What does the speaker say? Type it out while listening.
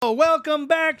So, welcome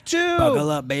back to Buckle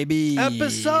up, baby.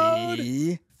 episode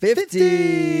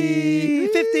 50.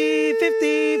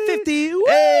 50. Woo!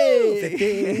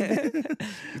 Hey!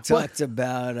 We talked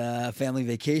about family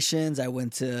vacations. I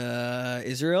went to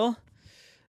Israel.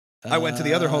 I went to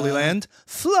the other holy land,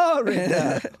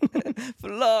 Florida.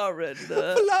 Florida.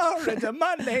 Florida.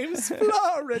 My name's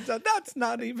Florida. That's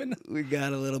not even. We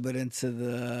got a little bit into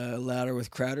the Louder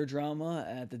with Crowder drama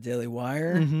at the Daily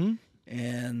Wire. Mm-hmm.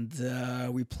 And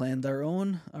we planned our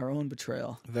own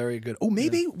betrayal. Very good. Oh,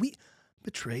 maybe we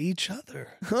betray each other.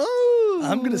 Oh,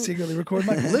 I'm going to secretly record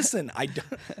my. Listen,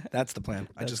 that's the plan.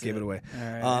 I just gave it away. All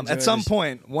right, At some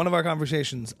point, one of our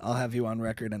conversations, I'll have you on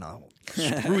record and I'll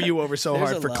screw you over so There's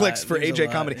hard a for lot. clicks for There's a AJ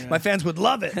lot, Comedy. yeah. My fans would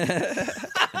love it.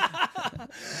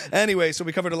 Anyway, so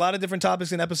we covered a lot of different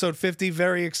topics in episode 50.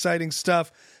 Very exciting stuff.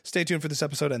 Stay tuned for this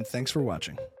episode and thanks for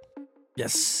watching.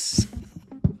 yes.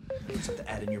 You just have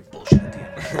to add in your bullshit at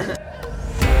the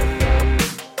end.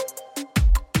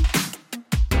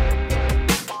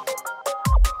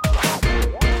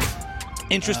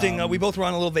 Interesting. We both were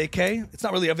on a little vacay. It's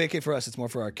not really a vacay for us. It's more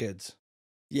for our kids.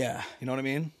 Yeah. You know what I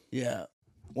mean? Yeah.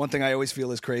 One thing I always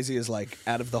feel is crazy is like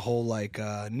out of the whole like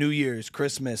New Year's,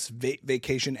 Christmas,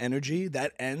 vacation energy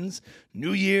that ends.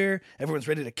 New Year, everyone's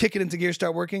ready to kick it into gear,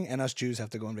 start working, and us Jews have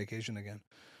to go on vacation again.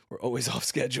 We're always off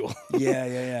schedule.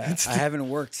 Yeah. I haven't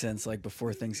worked since like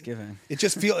before Thanksgiving. It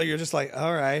just feels like you're just like,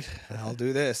 all right, I'll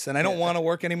do this, and I don't want to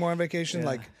work anymore on vacation. Yeah.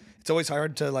 Like it's always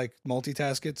hard to like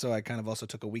multitask it, so I kind of also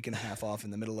took a week and a half off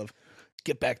in the middle of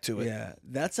get back to it. Yeah,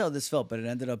 that's how this felt, but it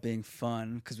ended up being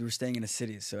fun because we were staying in a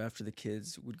city. So after the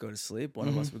kids would go to sleep, one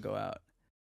of us would go out.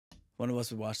 One of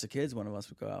us would watch the kids. One of us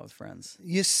would go out with friends.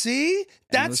 You see, was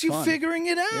that's you fun. figuring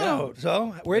it out. Yeah.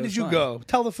 So where It did was you fun. go?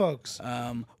 Tell the folks.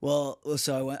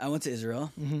 So I went to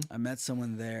Israel. I met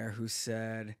someone there who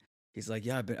said, he's like,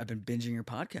 yeah, I've been binging your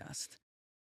podcast.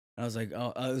 And I was like,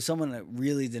 oh, it was someone that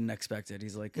really didn't expect it.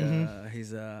 He's like,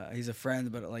 he's a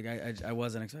friend, but like I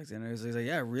wasn't expecting it. He's like,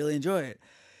 yeah, I really enjoy it.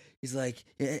 He's like,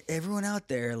 everyone out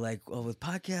there, like, well, with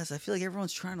podcasts, I feel like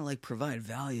everyone's trying to like provide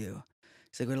value.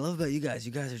 He's like, what I love about you guys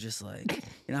are just like,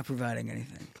 you're not providing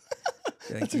anything.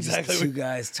 You're like, you're exactly just two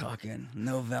guys talking,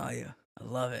 no value. I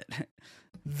love it.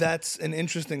 That's an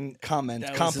interesting comment,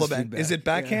 That was his compliment. feedback, Is it yeah.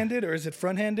 backhanded or is it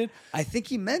fronthanded? I think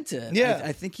he meant it. Yeah.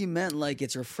 I think he meant like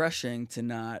it's refreshing to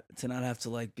not have to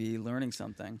like be learning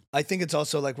something. I think it's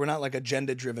also like we're not like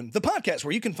agenda driven. The podcast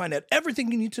where you can find out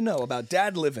everything you need to know about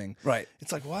dad living. Right.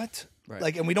 It's like what? Right.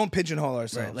 Like, and we don't pigeonhole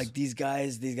ourselves. Right. Like these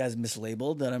guys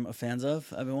mislabeled that I'm fans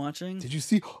of. I've been watching. Did you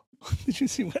see? Did you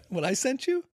see what I sent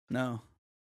you? No.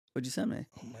 What'd you send me?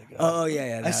 Oh my god. Oh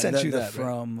yeah. I sent you that, right?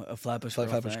 from a Flatbush Girl.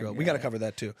 Flatbush thing. Girl. Yeah, We got to cover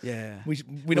that too. Yeah. We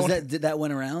Was don't. did that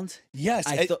went around? Yes.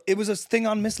 It was a thing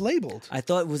on Mislabeled. I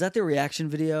thought was that the reaction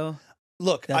video?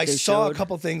 Look, that I they saw showed? a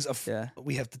couple things of. Yeah.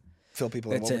 We have to fill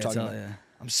people in It's what we're talking about. yeah.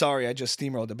 I'm sorry, I just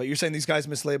steamrolled it. But you're saying these guys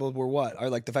mislabeled were what? Are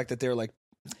like the fact that they're like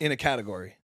in a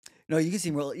category. No, you can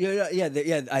see more. Yeah.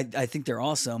 I think they're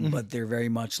awesome, but they're very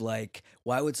much like,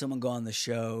 why would someone go on the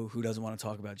show who doesn't want to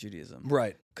talk about Judaism?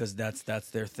 Right. Because that's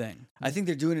their thing. I think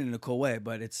they're doing it in a cool way,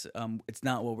 but it's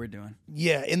not what we're doing.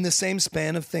 Yeah, in the same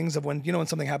span of things of when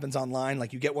something happens online,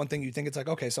 like you get one thing, you think it's like,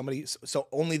 okay, somebody, so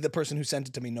only the person who sent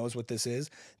it to me knows what this is.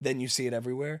 Then you see it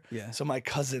everywhere. Yeah. So my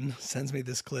cousin sends me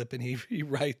this clip and he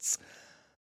writes,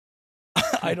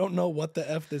 I don't know what the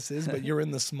F this is, but you're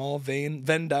in the small Venn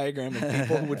diagram of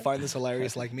people who would find this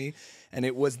hilarious like me. And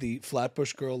it was the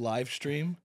Flatbush Girl live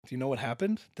stream. Do you know what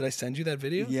happened? Did I send you that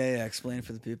video? Yeah. Explain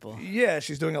for the people. Yeah,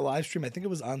 she's doing a live stream. I think it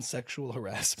was on sexual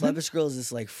harassment. Flatbush Girl is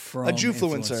this like from A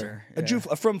Jewfluencer. A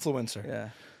Frumfluencer. Yeah.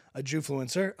 A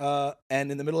Jewfluencer.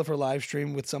 And in the middle of her live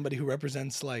stream with somebody who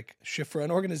represents like Shifra,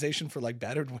 an organization for like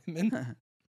battered women.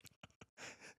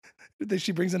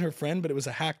 She brings in her friend, but it was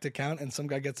a hacked account, and some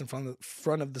guy gets in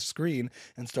front of the screen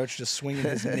and starts just swinging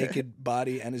his naked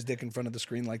body and his dick in front of the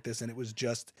screen like this, and it was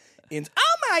just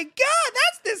oh my god,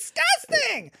 that's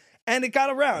disgusting! And it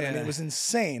got around, and it was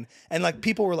insane. And like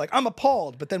people were like, I'm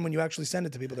appalled, but then when you actually send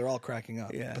it to people, they're all cracking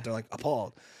up. Yeah. But they're like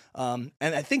appalled. And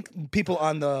I think people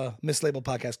on the Mislabeled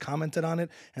podcast commented on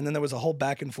it, and then there was a whole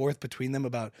back and forth between them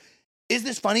about, is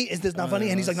this funny? Is this not funny?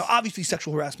 And he's like, no, obviously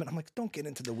sexual harassment. I'm like, don't get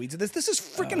into the weeds of this. This is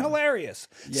freaking hilarious.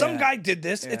 yeah. Some guy did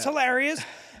this. It's hilarious.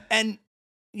 And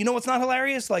you know what's not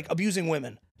hilarious? Like abusing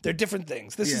women. They're different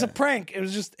things. This is a prank. It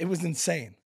was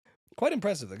insane. Quite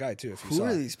impressive, the guy, too, if you saw Who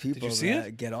are it. these people Did you see that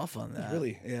it? get off on that?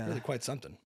 Really quite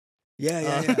something.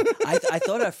 Yeah. I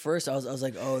thought at first I was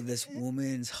like, oh, this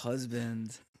woman's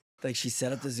husband. Like she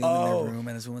set up the Zoom in their room,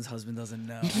 and this woman's husband doesn't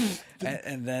know.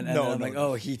 and then I'm like,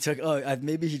 oh, he took. Oh,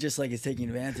 maybe he just like is taking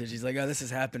advantage. He's like, oh, this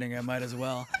is happening. I might as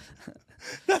well.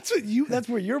 That's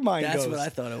where your mind That's goes. what I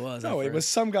thought it was. No, at it was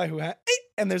first. some guy who had,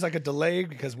 and there's like a delay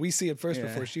because we see it first Yeah.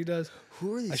 before she does.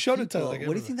 Who are these I showed it to, people? like, what do you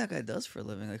everyone. think that guy does for a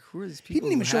living? Like, who are these people? He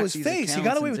didn't even who show hack his these face. He accounts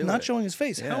got away and with do not it? showing his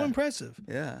face. How Yeah. impressive.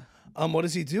 Yeah. What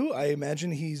does he do? I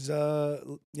imagine he's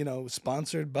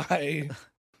sponsored by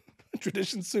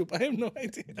Tradition Soup. I have no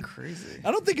idea. Crazy.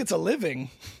 I don't think it's a living.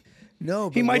 No,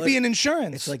 He but might be what- in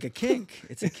insurance. It's like a kink.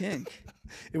 It's a kink.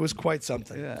 It was quite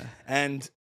something. Yeah.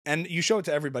 And you show it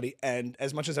to everybody, and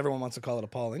as much as everyone wants to call it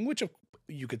appalling, which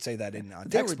you could say that in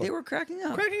textbook. They were cracking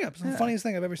up. cracking up. It's the Yeah. funniest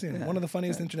thing I've ever seen. Yeah. One of the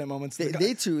funniest internet moments. They, The guy-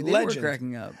 they too. They legend. were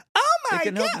cracking up. Oh They my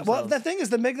couldn't help god! Well, themselves. the thing is,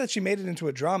 the make that she made it into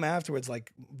a drama afterwards.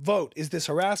 Like, vote: is this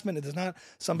harassment? It is not.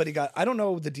 Somebody got. I don't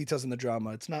know the details in the drama.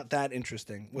 It's not that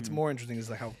interesting. What's more interesting is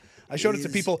like how I showed it to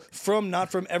Is- people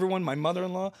not from everyone. My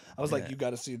mother-in-law. I was like, Yeah. you got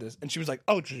to see this, and she was like,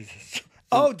 oh Jesus.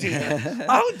 Oh dear,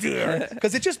 oh dear,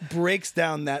 because it just breaks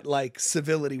down that like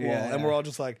civility wall, Yeah, and yeah. we're all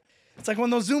just like, it's like when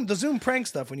the Zoom prank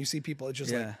stuff. When you see people, it's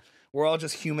just like Yeah. we're all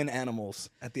just human animals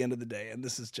at the end of the day, and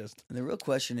this is just And the real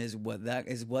question is what that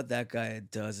guy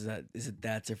does. Is it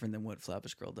that different than what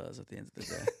Flatbush Girl does at the end of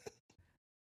the day?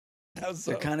 how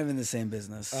so. They're kind of in the same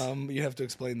business. You have to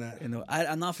explain that, You know,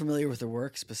 I'm not familiar with their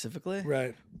work specifically,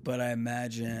 right? but I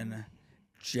imagine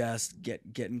just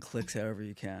getting clicks however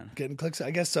you can. Getting clicks. I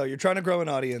guess so. You're trying to grow an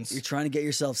audience. You're trying to get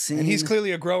yourself seen. And he's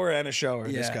clearly a grower and a shower,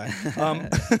 this Yeah.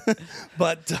 guy.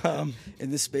 But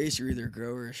in this space. You're either a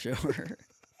grower or a shower.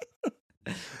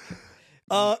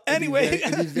 anyway,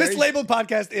 it'd be very- mislabeled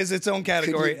podcast is its own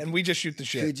category, you- and we just shoot the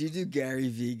shit. Could you do Gary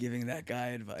Vee giving that guy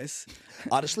advice?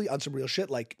 Honestly, on some real shit,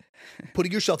 like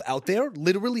putting yourself out there,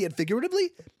 literally and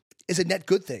figuratively, is a net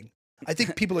good thing. I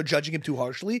think people are judging him too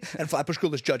harshly, and Flatbush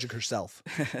Girl is judging herself,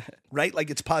 right? Like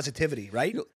it's positivity,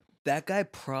 right? That guy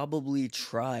probably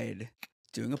tried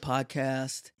doing a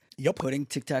podcast, Yep. putting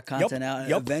TikTok content out, and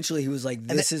Yup. eventually he was like,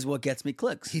 "This is what gets me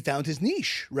clicks." He found his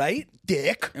niche, right?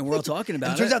 Dick. And we're all talking And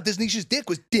about it turns it. out this niche's dick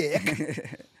was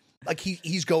dick. Like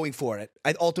he's going for it.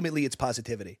 Ultimately, it's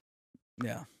positivity.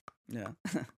 Yeah, yeah,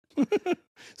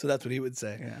 So that's what he would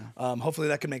say. yeah. Hopefully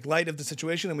that can make light of the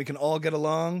situation and we can all get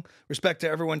along. Respect to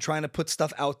everyone trying to put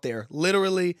stuff out there,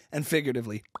 literally and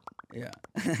figuratively. Yeah.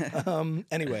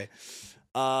 Anyway,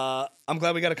 I'm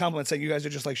glad we got a compliment saying you guys are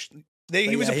just like,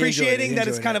 he was yeah, he appreciating enjoyed it. He that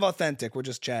it's enjoyed kind it. of authentic. We're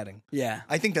just chatting. Yeah,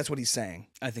 I think that's what he's saying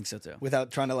I think so too.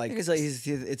 without trying to I like, think it's like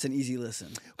it's an easy listen.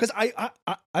 because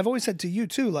I've always said to you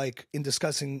too, like in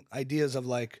discussing ideas of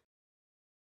like,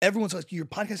 everyone's like, your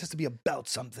podcast has to be about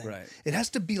something. Right. It has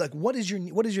to be like, what is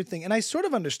your thing? And I sort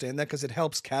of understand that because it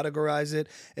helps categorize it.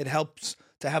 It helps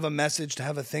to have a message, to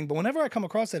have a thing. But whenever I come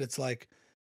across it, it's like,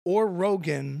 or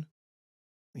Rogan,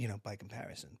 by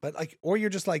comparison, but like, or you're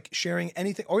just like sharing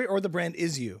anything, or the brand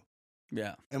is you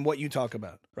Yeah, and what you talk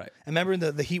about. right. And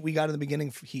remember the heat we got in the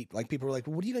beginning, heat, like people were like,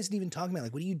 what are you guys even talking about?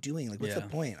 Like, what are you doing? Like, what's the Yeah.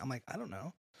 point? I'm like, I don't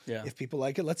know. Yeah, If people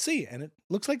like it, let's see. And it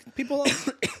looks like people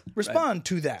respond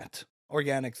to that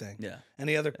organic thing. yeah.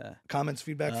 Any other Yeah. comments,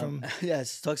 feedback from? yeah.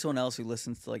 Talk to someone else who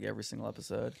listens to like every single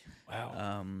episode.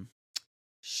 Wow.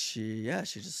 She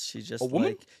just A woman?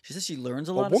 like she says she learns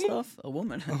a lot woman? of stuff. A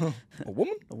woman, A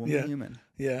woman? a woman, Yeah. human.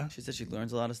 Yeah. She said she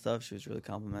learns a lot of stuff. She was really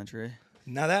complimentary.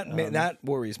 Now that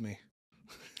worries me.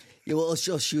 Yeah, well,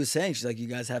 she was saying she's like, you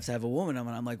guys have to have a woman.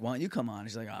 I'm like, why don't you come on?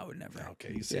 She's like, oh, I would never.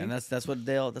 Okay, you see. Yeah, and that's what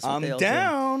they all. That's what I'm they all do.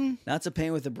 down. Not to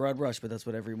paint with a broad brush, but that's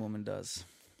what every woman does.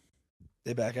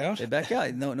 They back out. They back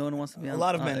out. No one wants to be on. A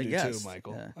lot of men a do guest. too,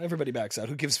 Michael. Yeah. Everybody backs out.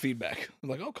 Who gives feedback? I'm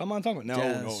like, oh, come on, talk about. No, Yeah,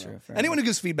 no, that's no. true. Fair Anyone enough. who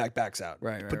gives feedback backs out.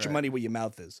 Right, Put your right. money where your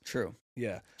mouth is. True.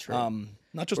 Yeah. True.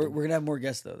 Not just. We're gonna have more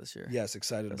guests though this year. Yes,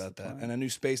 excited That's about the that, plan. and a new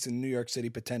space in New York City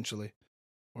potentially,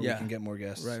 where Yeah. we can get more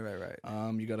guests. Right.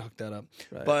 You got to hook that up.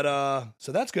 Right. But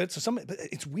so that's good. So but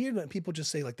it's weird when people just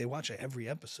say like they watch every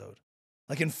episode,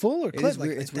 like in full or It clip. is Like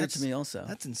weird. It's weird to that's- me also.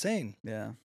 That's insane.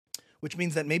 Yeah. Which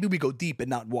means that maybe we go deep and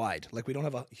not wide. Like we don't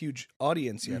have a huge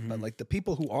audience yet, but like the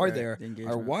people who are Right, there the are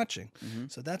engagement. watching.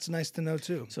 Mhm. So that's nice to know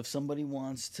too. So if somebody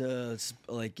wants to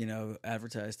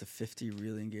advertise to 50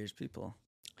 really engaged people,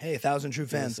 Hey, 1,000 true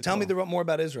Give us fans. a Tell me call. more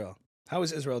about Israel. How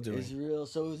is Israel doing? Israel.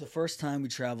 So it was the first time we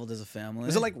traveled as a family.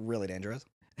 Was it like really dangerous?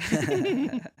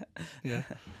 Yeah.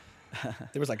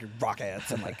 There was like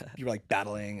rockets and like you were like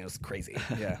battling. It was crazy.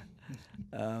 Yeah.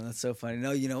 That's so funny.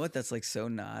 No, you know what? That's like so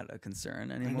not a concern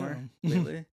anymore know.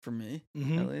 lately for me,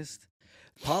 Mhm. at least.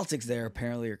 Politics there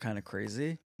apparently are kind of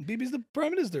crazy. Bibi's the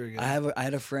prime minister again. I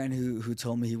had a friend who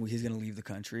told me he's going to leave the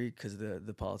country because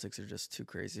the politics are just too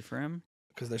crazy for him.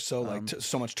 Because there's so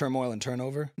so much turmoil and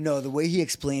turnover. No, the way he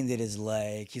explained it is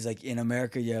like he's like in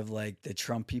America you have like the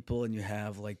Trump people and you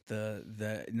have like the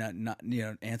not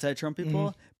anti-Trump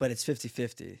people, but it's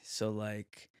 50-50. So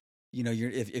like you know,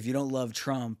 if you don't love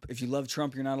Trump, if you love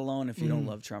Trump, you're not alone. If you don't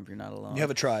love Trump, you're not alone. You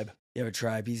have a tribe. You have a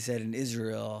tribe. He said in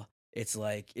Israel, it's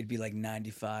like it'd be like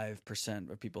 95%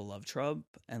 of people love Trump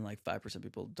and like 5% of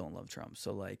people don't love Trump.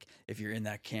 So like if you're in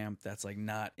that camp that's like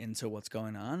not into what's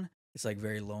going on, it's like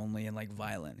very lonely and like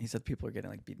violent. He said people are getting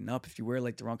like beaten up. If you wear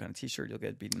like the wrong kind of t-shirt, you'll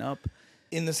get beaten up.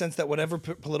 In the sense that whatever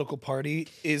political party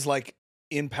is like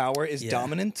in power is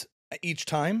dominant each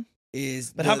time.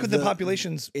 But how could the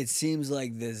populations? It seems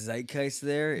like the zeitgeist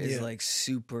there is like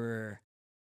super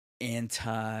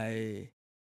anti-Arab,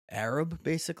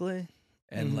 basically,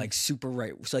 and like super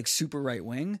right. It's like super right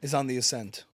wing is on the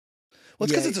ascent. Well,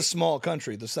 it's because it's a small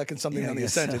country. The second something on the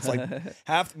ascent, it's like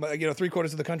half. You know, 3/4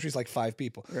 of the country is like 5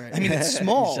 people. Right. I mean, it's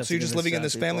small, so you're just living in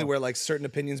this family where like certain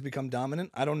opinions become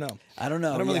dominant. I don't know. I don't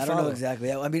know. I don't really know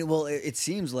exactly. I mean, well, it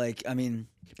seems like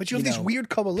But you have these weird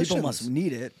coalitions. People must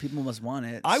need it. People must want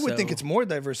it. I would think it's more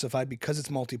diversified because it's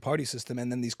multi-party system,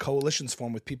 and then these coalitions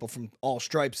form with people from all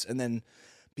stripes, and then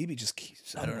Bibi just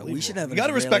keeps. I don't know. We should have. You got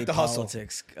to respect the hustle.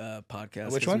 Politics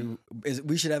podcast. Which one?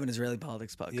 We should have an Israeli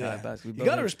politics podcast. Yeah. You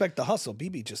got to respect the hustle.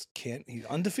 Bibi just can't. He's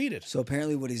undefeated. So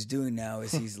apparently, what he's doing now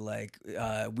is he's like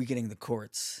weakening the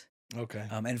courts. Okay.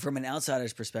 And from an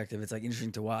outsider's perspective, it's like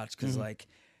interesting to watch because like.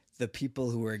 The people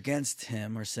who are against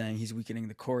him are saying he's weakening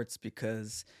the courts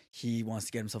because he wants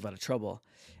to get himself out of trouble.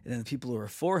 And then the people who are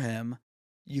for him,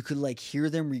 you could like hear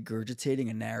them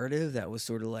regurgitating a narrative that was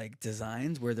sort of like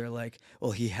designed where they're like,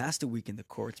 well, he has to weaken the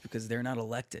courts because they're not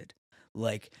elected.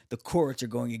 Like the courts are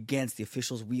going against the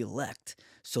officials we elect.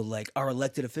 So like our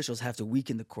elected officials have to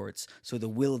weaken the courts so the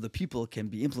will of the people can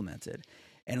be implemented.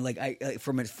 And like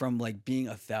from like being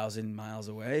 1,000 miles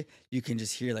away, you can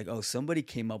just hear like, oh, somebody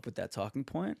came up with that talking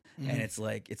point, and it's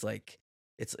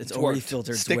already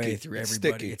filtered its way through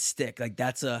everybody. It's stick. Like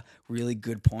that's a really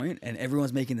good point, and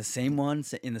everyone's making the same one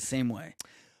in the same way,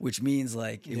 which means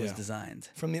like it was designed.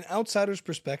 From the outsider's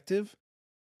perspective,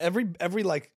 every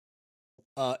like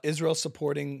Israel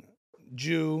supporting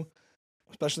Jew,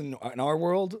 especially in our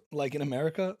world, like in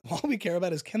America, all we care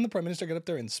about is can the prime minister get up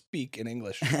there and speak in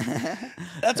English?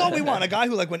 That's all we want. A guy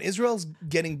who, like, when Israel's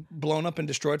getting blown up and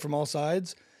destroyed from all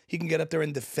sides, he can get up there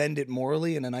and defend it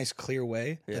morally in a nice, clear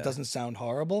way that doesn't sound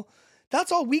horrible.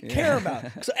 That's all we care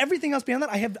about. So everything else beyond that,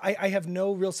 I have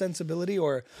no real sensibility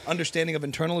or understanding of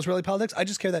internal Israeli politics. I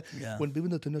just care that when Bibi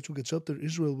Netanyahu gets up there,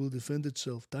 Israel will defend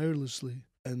itself tirelessly.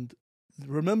 And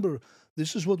remember,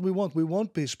 this is what we want. We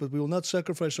want peace, but we will not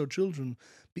sacrifice our children,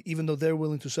 even though they're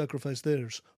willing to sacrifice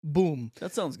theirs. Boom.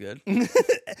 That sounds good.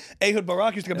 Ehud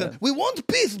Barak used to come down. We want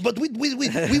peace, but we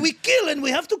kill, and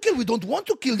we have to kill. We don't want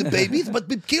to kill the babies, but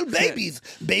we kill babies.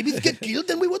 Babies get killed,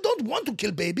 and we don't want to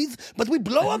kill babies, but we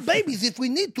blow up babies if we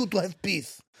need to have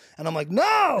peace. And I'm like,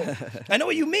 no, I know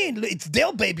what you mean. It's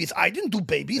their babies. I didn't do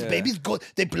babies. Babies go,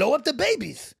 they blow up the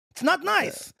babies. It's not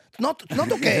nice. It's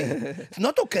not okay. It's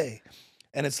not okay.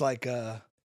 And it's like, that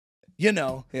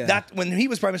when he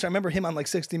was prime minister, I remember him on like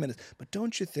 60 Minutes. But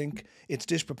don't you think it's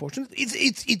disproportionate?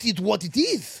 It's what it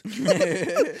is.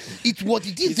 It's what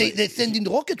it is. They send in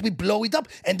the rocket, we blow it up,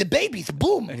 and the babies,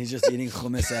 boom. And he's just eating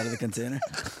hummus out of the container.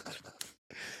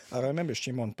 I remember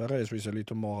Shimon Peres was a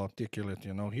little more articulate,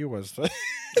 he was...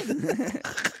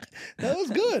 That was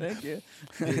good. Thank you.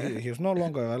 He's no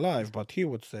longer alive, but he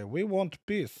would say, we want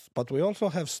peace, but we also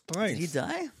have strength. Did he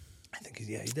die? I think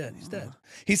he's dead. He's dead.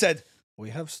 He said, we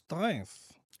have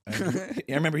strength. And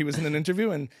I remember he was in an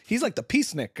interview, and he's like the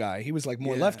peacenik guy. He was like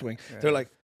more left-wing. Right. They're like,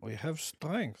 we have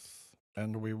strength,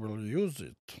 and we will use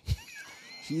it.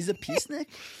 He's a peacenik?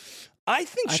 I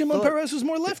think Shimon Peres was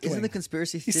more left-wing. Isn't the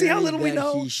conspiracy theory you see how little we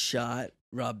know? He shot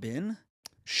Rabin?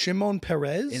 Shimon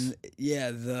Peres? You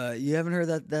haven't heard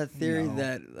that theory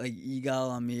that like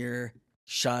Yigal Amir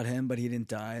shot him, but he didn't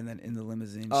die, and then in the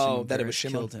limousine, it was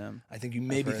Shimon killed him. I think you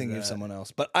may be thinking of someone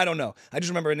else, but I don't know. I just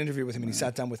remember an interview with him, and he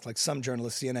sat down with like some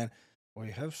journalist, CNN.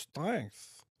 We have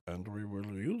strength, and we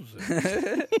will use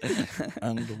it,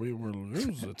 and we will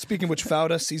use it. Speaking of which,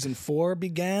 Fauda season 4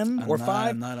 began, 5.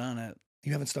 I'm not on it.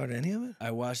 You haven't started any of it?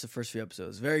 I watched the first few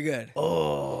episodes. Very good.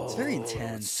 Oh. It's very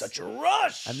intense. It's such a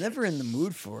rush. I'm never in the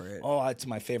mood for it. Oh, it's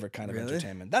my favorite kind of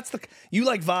entertainment. You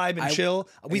like vibe and chill.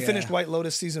 We finished White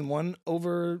Lotus season 1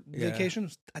 over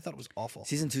vacation. I thought it was awful.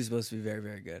 Season 2 is supposed to be very,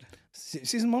 very good.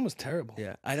 Season 1 was terrible.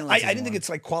 Yeah. I didn't think it's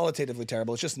like qualitatively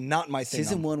terrible. It's just not my thing.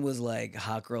 Season 1 was like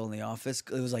Hot Girl in the Office.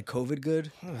 It was like COVID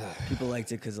good. People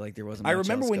liked it because like there wasn't much else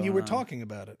remember when you were on. talking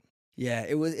about it. Yeah,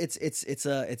 it was. It's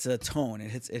a tone.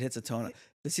 It hits a tone.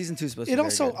 The season 2 is supposed to be It very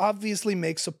also good. obviously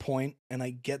makes a point, and I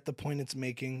get the point it's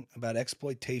making about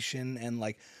exploitation and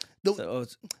like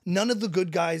None of the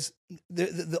good guys,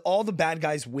 all the bad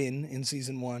guys win in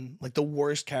season 1, like the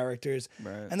worst characters.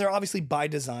 Right. And they're obviously by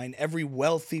design. Every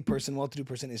well-to-do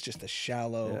person is just a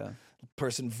shallow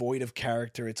person void of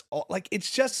character. It's all like,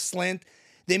 it's just slant.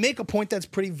 They make a point that's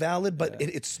pretty valid, but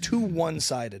it's too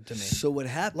one-sided to me. So what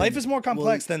happened? Life is more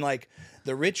complex than like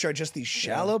the rich are just these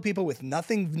shallow people with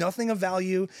nothing of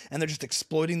value, and they're just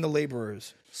exploiting the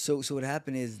laborers. So what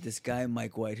happened is this guy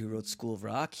Mike White who wrote School of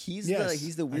Rock. He's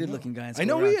the weird looking guy in School I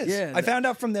know of Rock. he is. Yeah, I found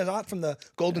out from the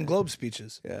Golden Globe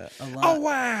speeches. Yeah. Oh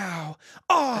wow!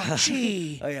 Oh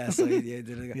gee! Oh yeah. So he did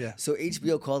it. Yeah. So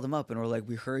HBO called him up and were like,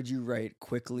 "We heard you write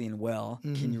quickly and well.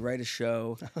 Can you write a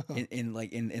show in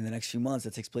the next few months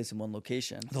that takes place in one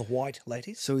location?" The White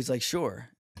Ladies. So he's like, "Sure."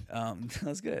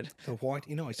 That's good. The White.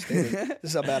 I stayed. This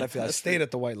is how bad I feel. I stayed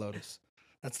at the White Lotus.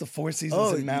 That's the Four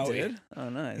Seasons in Maui. You did? Oh,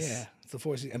 nice. Yeah, it's the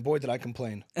Four Seasons. And boy, did I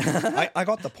complain. I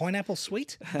got the pineapple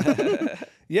suite.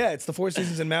 Yeah, it's the Four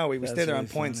Seasons in Maui. We stayed there on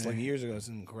really points funny. like years ago. It's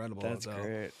incredible. That's So,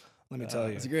 great. Let me tell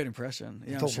you. It's a great impression.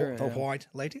 Yeah, the, I'm sure. the yeah. White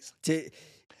Ladies.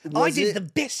 Was I did it- the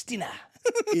best dinner.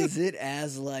 Is it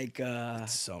as like?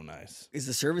 It's so nice. Is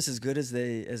the service as good as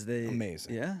they?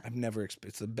 Amazing. Yeah. I've never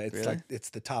experienced it's Really? like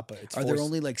it's the top. It's Are there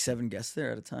only like 7 guests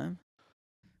there at a time?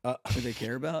 Who they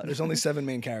care about? There's only 7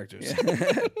 main characters.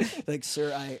 Like,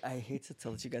 sir, I hate to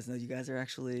let you guys know you guys are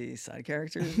actually side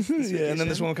characters. Yeah, and then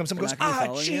this woman comes up and We're goes, not gonna be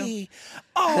following you." gee,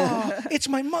 oh, it's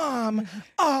my mom.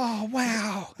 Oh,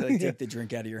 wow. They like take the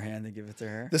drink out of your hand and give it to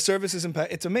her. The service is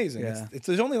it's amazing. Yeah.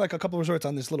 There's only like a couple resorts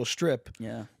on this little strip,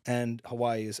 Yeah. and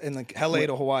Hawaii is, and like LA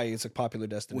to Hawaii is a popular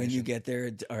destination. When you get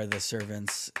there, are the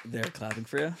servants there clapping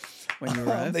for you when you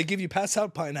arrive? they give you pass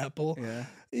out pineapple. Yeah.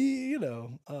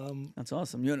 That's That's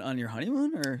awesome. You on your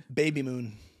honeymoon or? baby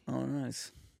moon. Oh,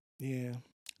 nice. Yeah.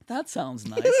 That sounds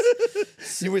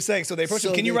nice. You were saying, so they approached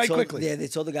him, So can you they write told- quickly? Yeah, they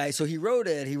told the guy. So he wrote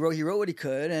it. He wrote what he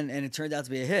could, and it turned out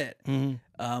to be a hit.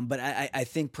 Mm-hmm. But I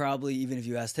think probably even if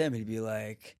you asked him, he'd be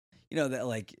like, that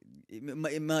like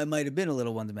it might have been a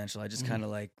little one dimensional. I just kind of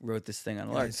like wrote this thing on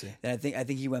a Yeah, I lark. see. And I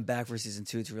think he went back for season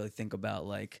 2 to really think about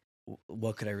like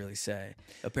what could I really say.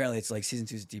 Apparently, it's like season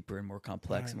 2 is deeper and more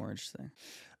complex and more interesting.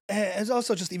 And it's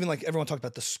also just even like everyone talked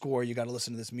about the score. You got to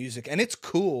listen to this music, and it's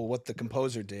cool what the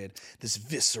composer did. This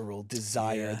visceral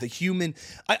desire, Yeah. the human.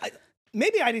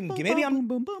 Maybe I didn't. Maybe I'm.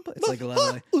 Boom, boom, boom. It's like a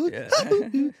lot of yeah.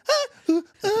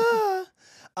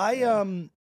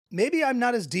 Maybe I'm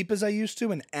not as deep as I used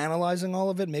to in analyzing all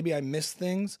of it. Maybe I missed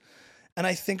things, and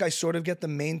I think I sort of get the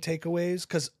main takeaways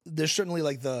because there's certainly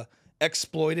like the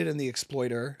exploited and the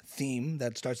exploiter theme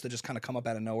that starts to just kind of come up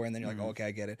out of nowhere, and then you're like, oh, okay,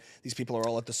 I get it. These people are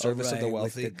all at the service of the Right,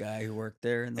 wealthy. with the guy who worked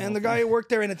there, and And the guy who worked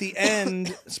there, and at the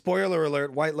end, spoiler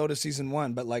alert, White Lotus season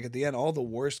 1, but like at the end, all the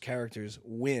worst characters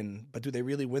win. But do they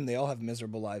really win? They all have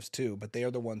miserable lives too, but they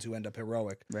are the ones who end up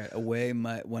heroic. Right. One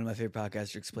of my favorite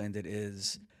podcasters explained it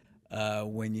is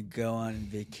when you go on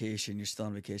vacation, you're still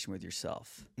on vacation with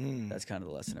yourself. That's kind of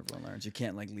the lesson everyone learns. You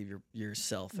can't like leave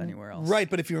yourself anywhere else. Right,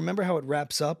 but if you remember how it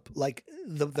wraps up, like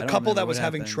the I don't couple remember that what was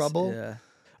having happens. trouble, Yeah.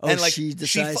 Oh, and like she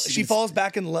decides she falls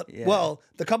back in love. Yeah. Well,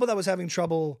 the couple that was having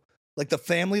trouble, like the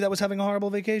family that was having a horrible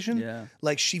vacation, Yeah.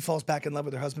 like she falls back in love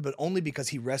with her husband, but only because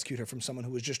he rescued her from someone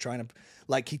who was just trying to,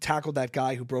 like he tackled that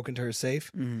guy who broke into her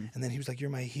safe, and then he was like, "You're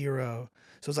my hero."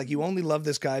 So it's like you only love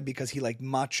this guy because he like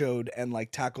machoed and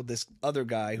like tackled this other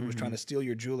guy who was trying to steal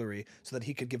your jewelry so that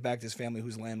he could give back to his family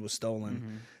whose land was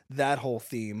stolen. That whole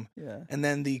theme. Yeah. And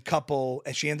then the couple,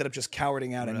 and she ended up just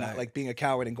cowarding out and not Right. like being a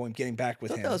coward and getting back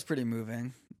with I thought him. that was pretty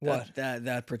moving. What?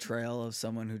 That portrayal of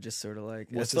someone who just sort of like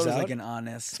I What's thought it this was out? like an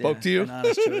honest Spoke to you? an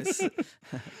honest choice.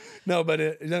 No, but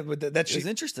that It she was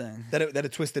interesting. that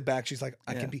it twisted back. She's like,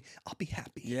 Yeah. I'll be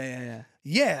happy. Yeah.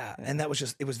 Yeah. And that was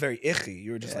just, it was very icky.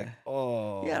 You were just like,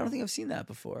 oh. Yeah, I don't think I've seen that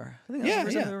before. I think that's Yeah, the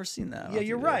first time yeah. I've ever seen that. I'll Yeah, have to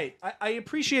you're do right. I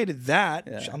appreciated that.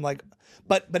 Yeah. I'm like,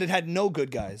 but it had no good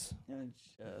guys.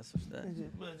 that. Switch that.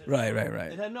 Right.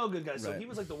 It had no good guys. So Right. he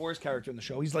was like the worst character in the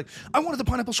show. He's like, I wanted the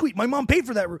pineapple suite. My mom paid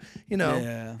for that, you know.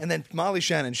 Yeah. And then Molly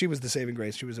Shannon, she was the saving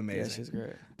grace. She was amazing. Yeah, she's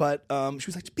great. But she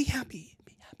was like, be happy.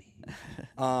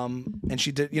 And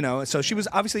she did, so she was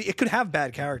obviously, it could have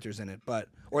bad characters in it,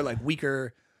 or like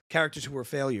weaker characters who were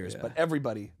failures, but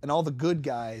everybody and all the good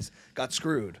guys got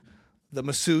screwed. The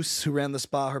masseuse who ran the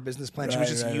spa, her business plan, she was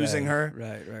just using her.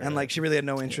 Right. And like she really had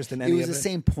no interest in any It was of the it.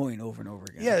 same point over and over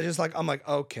again. Yeah, just like, I'm like,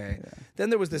 okay. Then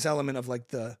there was this element of like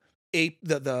the ape,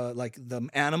 the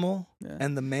animal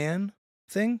and the man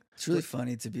thing. It's really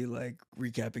funny to be like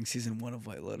recapping season 1 of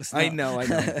White Lotus. I now.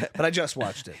 know, but I just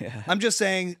watched it. Yeah. I'm just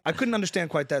saying, I couldn't understand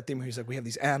quite that theme where he's like, we have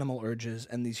these animal urges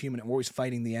and these human, and we're always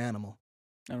fighting the animal.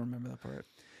 I don't remember that part.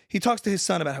 he talks to his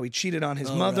son about how he cheated on his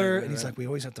Oh, mother, right, and he's right. like, we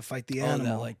always have to fight the Oh,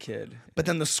 animal. that like kid. But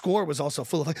then the score was also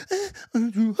full of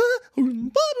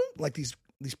like these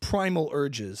primal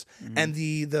urges. Mm-hmm. And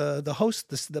the host,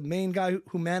 the main guy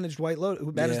who managed White Lotus,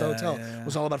 who managed the Yeah, hotel, yeah.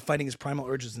 was all about fighting his primal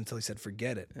urges until he said,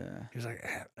 "Forget it." Yeah. He was like,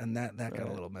 and that got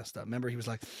a little messed up. Remember, he was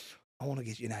like, "I want to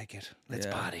get you naked. Let's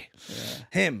Yeah. party." Yeah.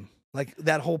 Him. Like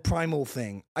that whole primal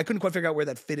thing. I couldn't quite figure out where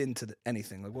that fit into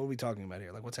anything. Like, what are we talking about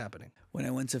here? Like, what's happening? When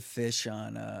I went to fish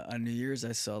on New Year's,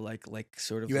 I saw like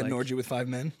sort of You had like, an orgy with 5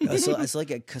 men? I saw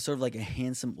like a sort of like a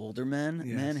handsome older man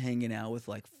Yes. hanging out with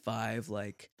like 5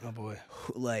 like Oh, boy.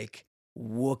 like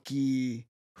Wookie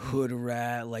hood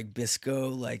rat like Bisco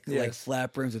like Yes.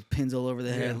 flat brims with pins all over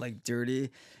the head Yeah. like dirty.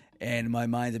 And my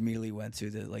mind immediately went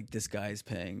to that, like, this guy's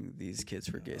paying these kids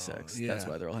for gay sex. yeah. That's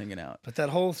why they're all hanging out. But that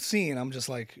whole scene, I'm just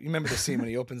like, you remember the scene when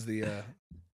he opens the,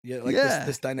 Yeah,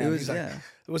 this dynamic. it was- He's like, yeah.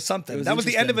 it was something. It was That was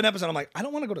the end of interesting. an episode. I'm like, I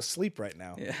don't want to go to sleep right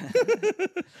now. Yeah.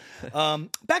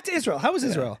 Back to Israel. How was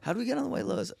Israel? How do we get on the White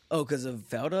Lotus? Oh, because of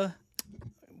Fauda?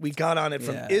 We got on it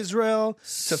from Yeah. Israel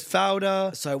to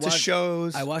Fauda So I to watched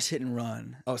shows. I watched Hit and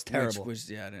Run. Oh, it's terrible. Which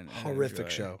yeah, I didn't Horrific enjoy.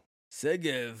 show.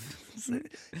 Segev.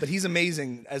 But he's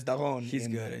amazing as Daron. He's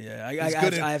good. Yeah, He's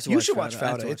good. I have to You watch should watch Fauda. I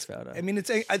have Fauda. to watch It's, Fauda. I mean,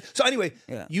 it's so anyway.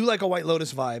 Yeah. You like a White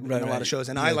Lotus vibe in Right, a lot right. of shows,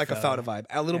 and You I like like a Fauda. Fauda vibe.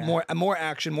 A little more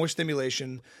action, more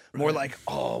stimulation, more like,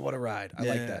 oh, what a ride. I like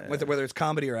Yeah, that. yeah. Whether it's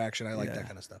comedy or action, I like Yeah. that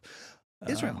kind of stuff.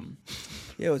 Israel.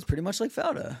 Yeah, it was pretty much like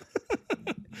Fauda.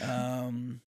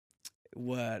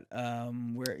 What?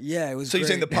 Where? Yeah, it was. So you're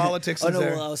saying great. the politics Oh is no,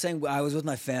 there? well, I was saying I was with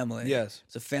my family. Yes.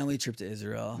 It's a family trip to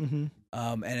Israel.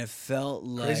 And it felt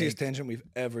like Craziest tangent we've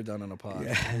ever done on a pod.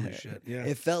 Yeah. Holy shit. Yeah.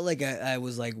 It felt like I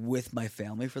was like with my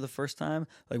family for the first time.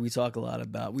 Like we talk a lot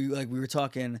about we were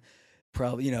talking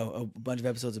probably a bunch of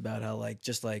episodes about how like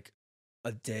just like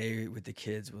a day with the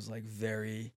kids was like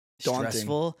very Daunting.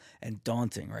 stressful and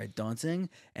daunting, right? Daunting.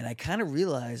 And I kind of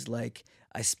realized like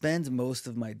I spend most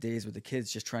of my days with the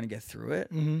kids just trying to get through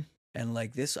it. And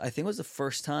like this, I think was the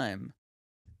first time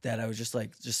that I was just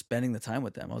spending the time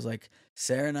with them. I was like,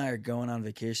 Sarah and I are going on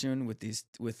vacation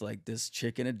with like this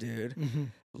chick and a dude.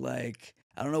 Like,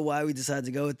 I don't know why we decided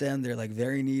to go with them. They're like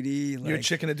very needy. Like, You're a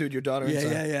chick and a dude, your daughter and Yeah,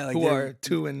 son. yeah, yeah. Like who they're- are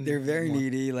 2 and They're very 1.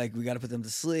 needy. Like we got to put them to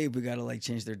sleep. We got to like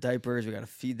change their diapers. We got to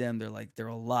feed them. They're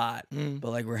a lot.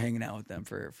 But like we're hanging out with them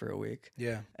for a week.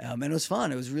 Yeah. And it was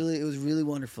fun. It was really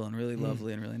wonderful and really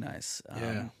lovely and really nice.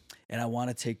 Yeah. And I want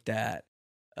to take that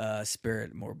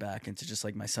spirit more back into just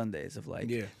like my Sundays of like,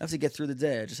 Yeah. I have to get through the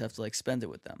day. I just have to like spend it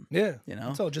with them. Yeah. You know?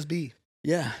 That's all. Just be.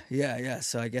 Yeah.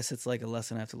 So I guess it's like a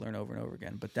lesson I have to learn over and over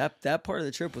again. But that part of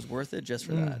the trip was worth it just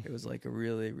for that. It was like a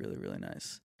really, really, really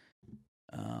nice.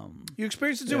 You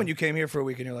experienced it too when you came here for a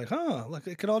week, and you're like, huh, look,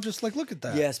 it could all just like look at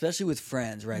that. Yeah, especially with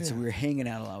friends, right? So Yeah. we were hanging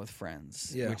out a lot with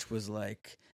friends, Yeah. which was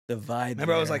like the vibe.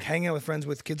 Remember, I was there. like hanging out with friends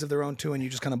with kids of their own too, and you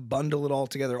just kind of bundle it all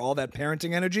together, all that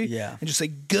parenting energy, Yeah. and just say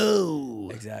go.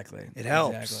 Exactly. It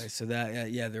helps. Exactly. So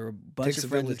that there were a bunch Takes of a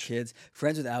friends with village. kids,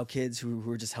 friends without kids who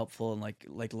were just helpful and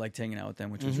liked hanging out with them,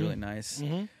 which was really nice.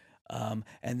 And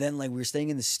then like we were staying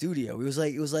in the studio.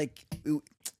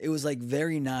 It was like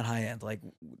very not high end. Like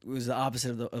it was the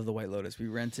opposite of the White Lotus. We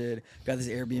got this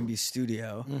Airbnb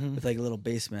studio with like a little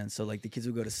basement. So like the kids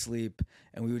would go to sleep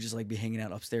and we would just like be hanging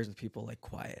out upstairs with people like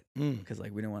quiet because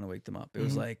like we didn't want to wake them up. It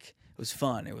was like it was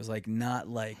fun. It was like not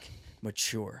like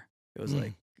mature. It was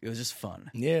like it was just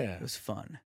fun. Yeah, It was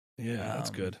fun. yeah,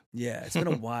 that's good. Yeah, it's been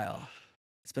a while.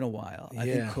 It's been a while. I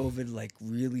think Yeah. COVID like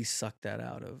really sucked that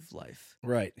out of life.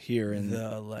 Right here in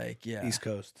The like East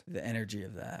Coast, the energy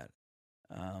of that.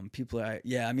 People are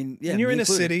I mean and you're me in a included.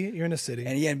 city. You're in a city.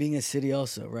 And yeah, and being in a city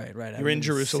also, right. I You're haven't in been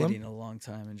Jerusalem? a city in a long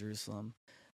time in Jerusalem.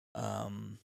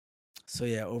 So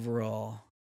yeah, overall,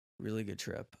 really good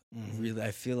trip. Really,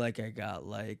 I feel like I got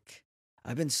like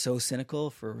I've been so cynical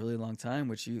for a really long time,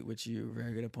 which you were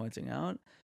very good at pointing out.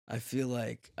 I feel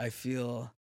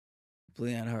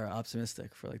believe in her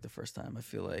optimistic for like the first time. I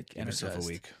feel like Give yourself a energized.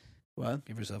 week. What?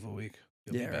 Give yourself a week.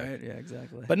 You'll Yeah, be back. right. Yeah,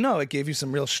 exactly. But no, it gave you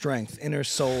some real strength, inner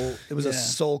soul. It was a Yeah.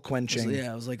 soul it was, quenching.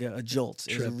 it was like a jolt.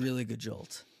 It was a Trip. really good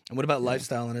jolt. And what about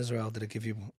lifestyle in Israel? Did it give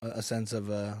you a sense of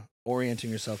orienting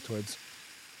yourself towards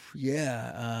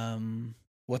Yeah.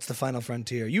 what's the final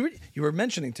frontier? You were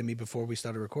mentioning to me before we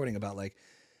started recording about like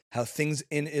how things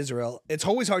in Israel, it's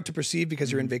always hard to perceive because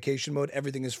you're in vacation mode.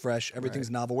 Everything is fresh. Everything's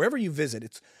novel. Wherever you visit,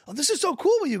 it's, oh, this is so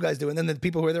cool what you guys do. And then the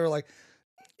people who are there are like,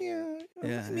 yeah,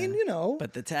 Yeah, I mean, yeah.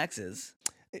 But the taxes.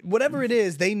 whatever it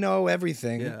is, they know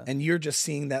everything. Yeah. And you're just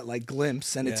seeing that like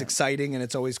glimpse and it's Yeah. exciting and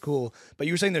it's always cool. But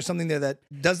you were saying there's something there that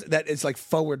is like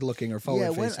forward looking or forward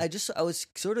Yeah, facing.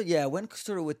 I went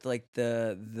sort of with like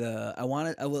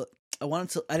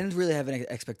I didn't really have any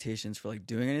expectations for like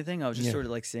doing anything. I was just Yeah. sort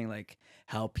of like seeing like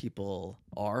how people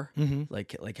are,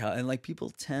 like how, and like people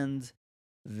tend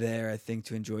there, I think,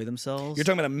 to enjoy themselves. You're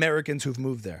talking about Americans who've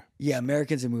moved there, Yeah,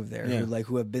 Americans who moved there, Yeah.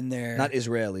 who have been there. not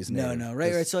Israelis. No, native.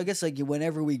 right. So I guess like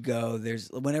whenever we go,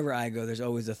 whenever I go, there's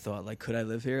always a thought like, could I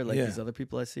live here? Like Yeah. these other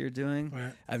people I see are doing.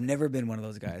 Right. I've never been one of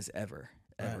those guys ever.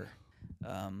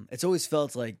 It's always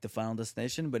felt like the final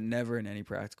destination, but never in any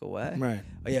practical way. Right.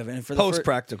 Oh, yeah, and for the Post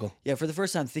practical. for the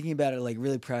first time thinking about it, like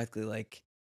really practically, like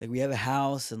we have a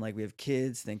house and like we have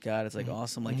kids. Thank God, it's like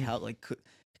awesome. Like how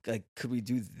could we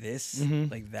do this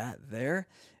like that there?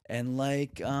 And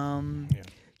like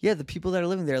yeah, the people that are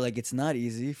living there, like it's not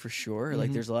easy for sure.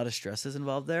 Like there's a lot of stresses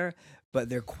involved there, but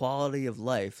their quality of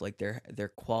life, like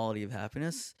their quality of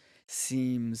happiness,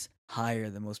 seems higher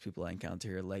than most people I encounter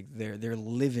here. Like they're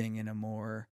living in a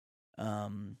more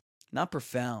not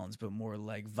profound, but more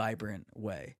like vibrant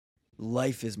way.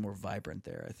 Life is more vibrant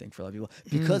there, I think, for a lot of people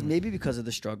because maybe because of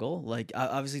the struggle. Like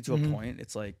obviously to a point,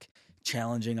 it's like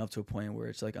challenging up to a point where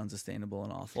it's like unsustainable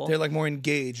and awful. They're like more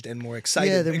engaged and more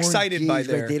excited. Yeah, they're more excited by engaged,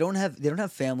 their. right? They don't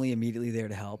have family immediately there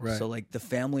to help. Right. So like the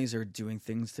families are doing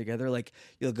things together. Like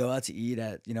you'll go out to eat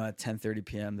at 10:30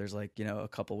 p.m. There's like a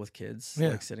couple with kids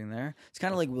like sitting there. It's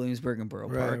kind of like Williamsburg and Borough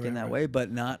Park in that way, but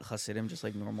not Hasidim, just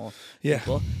like normal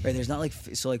people. Right? There's not like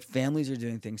so like families are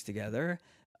doing things together.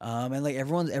 And like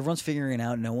everyone's figuring it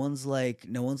out. No one's like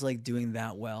doing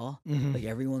that well. Like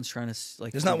everyone's trying to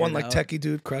like. There's not one like out. techie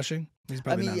dude crushing. He's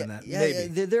probably not in that.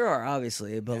 Yeah, there are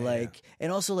obviously, but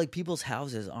and also like people's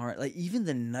houses aren't like even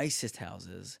the nicest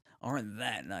houses aren't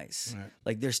that nice. Right.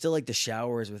 Like there's still like the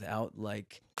showers without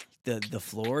like the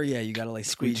floor. Yeah, you gotta like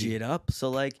squeegee it up.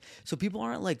 So people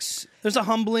aren't like. There's a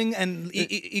humbling and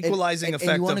equalizing effect.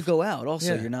 And you want to of, go out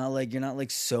also. Yeah. You're not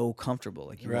like so comfortable.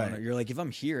 Like you're like if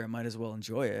I'm here, I might as well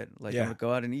enjoy it. Like I'm gonna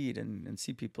go out and eat and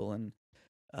see people and.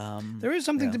 There is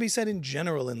something to be said in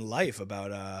general in life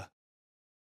about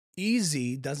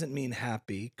easy doesn't mean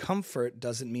happy. Comfort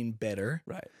doesn't mean better.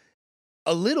 Right.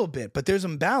 A little bit, but there's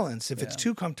imbalance. If it's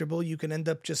too comfortable, you can end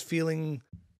up just feeling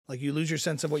like you lose your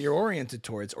sense of what you're oriented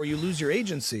towards, or you lose your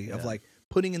agency of like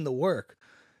putting in the work.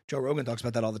 Joe Rogan talks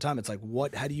about that all the time. It's like,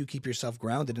 how do you keep yourself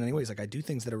grounded in any ways? Like I do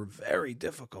things that are very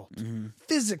difficult,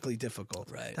 physically difficult.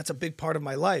 Right. That's a big part of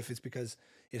my life. It's because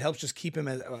it helps just keep him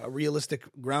as a realistic,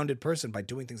 grounded person by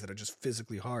doing things that are just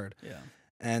physically hard. Yeah.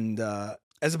 And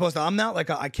as opposed to, I'm not like,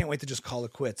 I can't wait to just call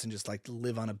it quits and just like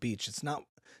live on a beach. It's not,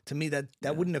 to me, that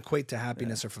wouldn't equate to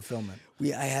happiness or fulfment.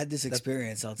 I had this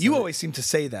experience. You always seem to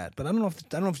say that, but I don't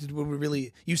know if we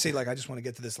really. You say like, I just want to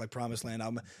get to this like promised land.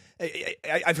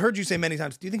 I've heard you say many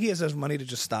times. Do you think he has enough money to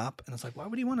just stop? And it's like, why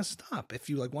would he want to stop if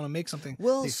you like want to make something?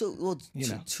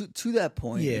 To that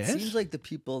point, Yes. it seems like the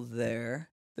people there,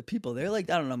 like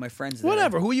I don't know, my friends.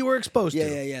 Whatever, who you were exposed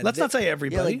to. Yeah. Let's not say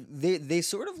everybody. Yeah, like they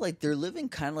sort of like they're living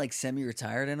kind of like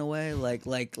semi-retired in a way. Like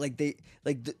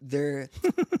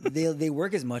they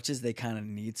work as much as they kind of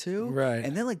need to, Right.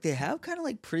 And then like they have kind of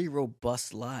like pretty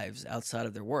robust lives outside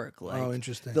of their work. Like, Oh,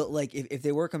 interesting. Like if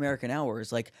they work American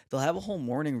hours, like they'll have a whole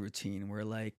morning routine where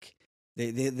like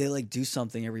they like do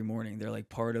something every morning. They're like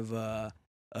part of a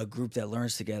group that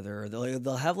learns together. Or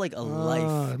they'll have like a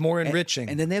life more enriching.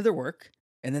 and then they have their work.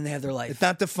 And then they have their life. It's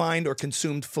not defined or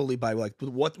consumed fully by like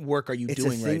what work are you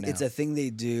doing right now. It's a thing they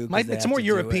do. It's more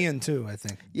European too, I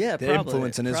think. Yeah, the probably,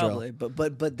 influence in Israel. Probably.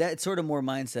 But that sort of more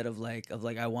mindset of like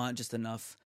I want just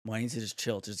enough money to just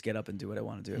chill, to just get up and do what I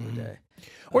want to do every day.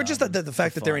 Or just the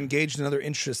fact that they're fun. engaged in other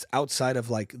interests outside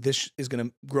of like this is going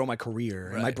to grow my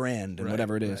career and my brand and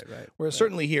whatever it is. Whereas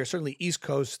certainly here, certainly East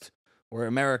Coast or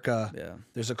America,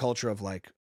 there's a culture of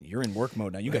like you're in work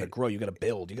mode now. You got to grow. You got to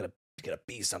build. You got to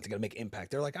be something, got to make impact.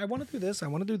 They're like, I want to do this, I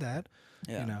want to do that.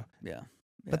 Yeah.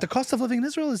 But the cost of living in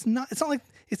Israel is not. It's not like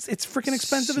it's freaking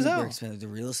expensive as hell. Expensive. The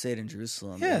real estate in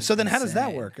Jerusalem. Yeah. So then, how does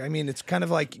that work? I mean, it's kind of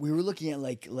like we were looking at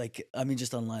like I mean,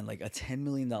 just online, like a $10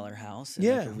 million house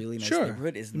in like a really nice sure.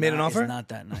 neighborhood is Made not, an offer? is not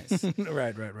that nice.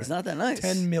 right. It's not that nice.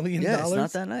 $10 million. Yeah, it's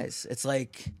not that nice. It's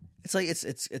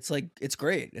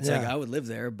great. It's like I would live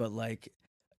there, but like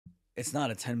it's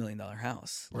not a $10 million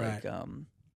house. Right. Like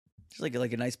just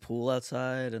like a nice pool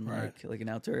outside and like an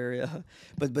outdoor area,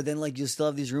 but then like you still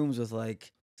have these rooms with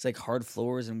like it's like hard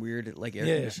floors and weird like air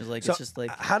conditioners. Like so it's just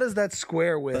like how does that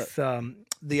square with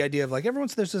the idea of like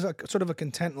everyone's there's this sort of a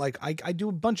content like I do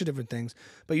a bunch of different things,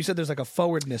 but you said there's like a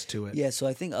forwardness to it. Yeah, so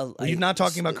I think you're not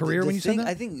talking about career when you said that.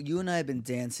 I think you and I have been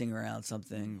dancing around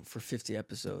something for 50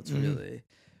 episodes really,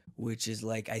 which is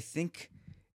like I think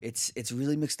it's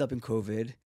really mixed up in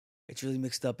COVID. It's really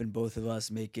mixed up in both of us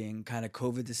making kind of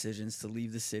COVID decisions to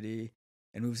leave the city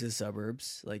and move to the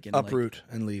suburbs, like in Uproot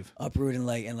and leave. uproot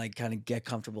and kind of get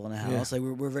comfortable in a house. Yeah.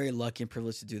 Like we're very lucky and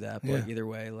privileged to do that. But Yeah. like either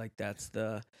way, like that's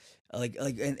the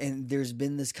and there's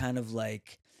been this kind of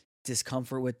like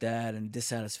discomfort with that and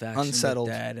dissatisfaction Unsettled.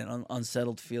 with that and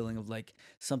unsettled feeling of like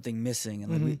something missing.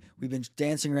 And like Mhm. we've been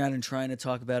dancing around and trying to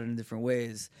talk about it in different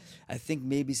ways. I think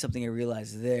maybe something I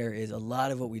realized there is a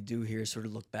lot of what we do here is sort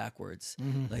of look backwards,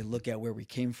 like look at where we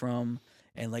came from.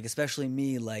 And like especially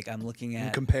me, like I'm looking And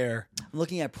at compare. I'm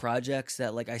looking at projects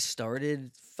that like I started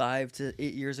 5 to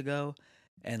 8 years ago,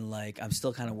 and like I'm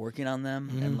still kind of working on them,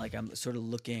 and like I'm sort of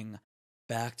looking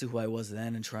back to who I was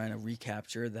then and trying to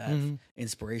recapture that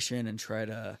inspiration and try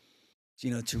to,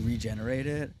 to regenerate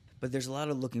it. But there's a lot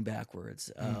of looking backwards,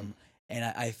 and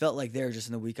I felt like there just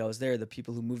in the week I was there, the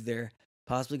people who moved there,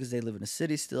 possibly because they live in a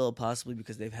city still, possibly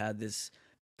because they've had this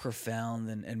profound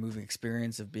and moving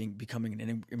experience of becoming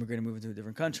an immigrant and moving to a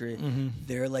different country,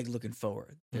 they're like looking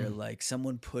forward. They're like,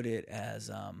 someone put it as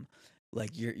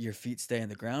like your feet stay on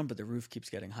the ground, but the roof keeps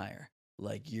getting higher.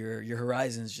 Like your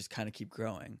horizons just kind of keep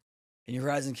growing, and your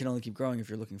horizon can only keep growing if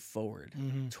you're looking forward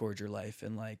towards your life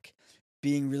and like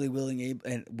being really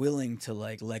willing to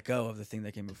like let go of the thing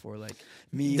that came before. Like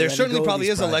me, There letting certainly go of probably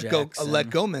these is a projects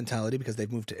let go mentality because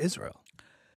they've moved to Israel.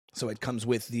 So it comes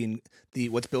with the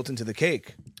what's built into the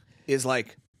cake is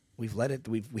like we've had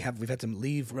to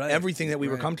leave everything that we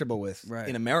were comfortable with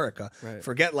in America. Right.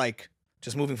 Forget like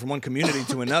just moving from one community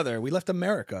to another. We left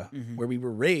America where we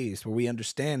were raised, where we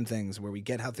understand things, where we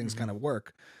get how things kind of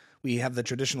work. We have the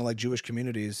traditional like Jewish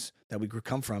communities that we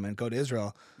come from, and go to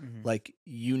Israel. Like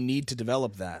you need to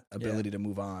develop that ability to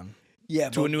move on.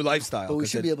 To a new lifestyle. But we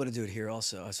should be able to do it here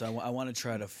also. So I want to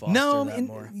try to foster that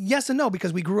more. Yes and no,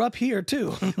 because we grew up here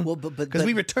too. Well, but because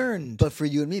we returned. But for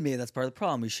you and me, maybe that's part of the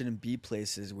problem. We shouldn't be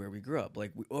places where we grew up.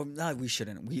 Like, we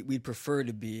shouldn't. We'd prefer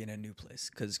to be in a new place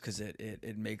because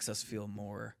it makes us feel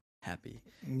more happy.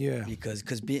 Yeah.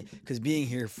 Because being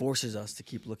here forces us to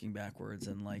keep looking backwards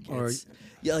and like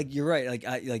like you're right.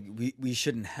 Like we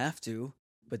shouldn't have to.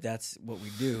 But that's what we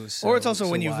do. So, or it's also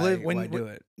when you've lived why do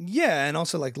it? Yeah, and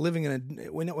also like living in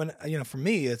when for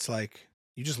me it's like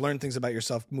you just learn things about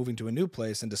yourself moving to a new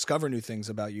place and discover new things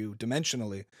about you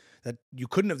dimensionally that you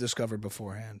couldn't have discovered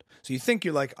beforehand. So you think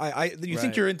you're like you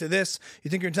think you're into this, you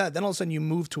think you're into that, then all of a sudden you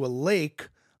move to a lake.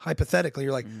 Hypothetically,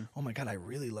 you're like, oh my God, I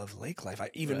really love lake life.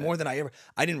 Even more than I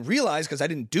didn't realize because I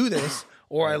didn't do this,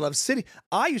 or I love city.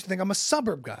 I used to think I'm a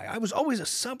suburb guy. I was always a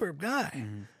suburb guy.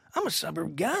 I'm a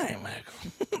suburb guy,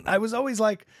 Michael. I was always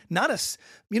like,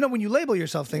 when you label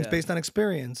yourself things based on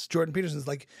experience, Jordan Peterson's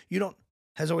like,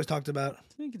 has always talked about.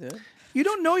 I think you did. You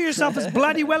don't know yourself as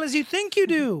bloody well as you think you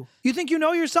do. You think you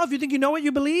know yourself? You think you know what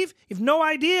you believe? You have no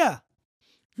idea.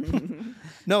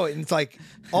 No, it's like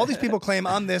all these people claim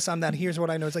I'm this, I'm that. Here's what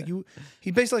I know. It's like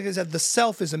he basically said the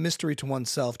self is a mystery to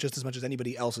oneself just as much as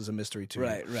anybody else is a mystery to you.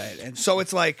 Right. And so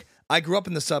it's like I grew up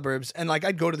in the suburbs and like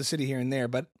I'd go to the city here and there,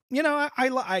 but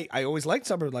I always liked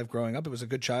suburb life growing up. It was a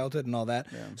good childhood and all that.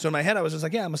 Yeah. So in my head I was just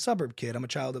like, yeah, I'm a suburb kid. I'm a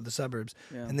child of the suburbs.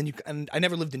 Yeah. And then and I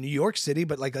never lived in New York City,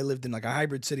 but like I lived in like a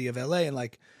hybrid city of LA, and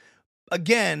like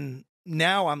again,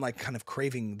 now I'm like kind of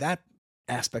craving that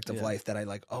aspect of life that I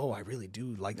like. Oh, I really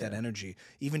do like that energy.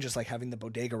 Even just like having the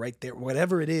bodega right there,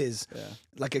 whatever it is,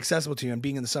 like accessible to you, and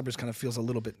being in the suburbs can feel a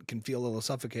little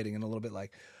suffocating and a little bit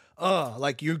like,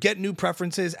 like you get new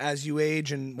preferences as you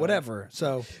age and whatever.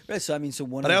 So right. So I mean,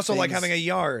 but I also like having a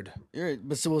yard.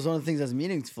 But so one of the things that's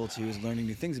meaningful to you is learning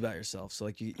new things about yourself. So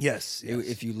like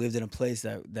if you lived in a place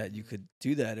that you could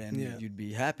do that in, you'd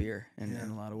be happier in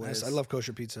a lot of ways. I love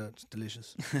kosher pizza. It's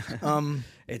delicious.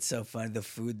 It's so fun. The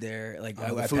food there, like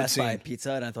I food passed by a scene.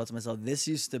 pizza and I thought to myself, this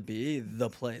used to be the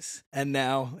place, and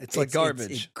now it's like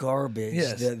garbage. It's garbage.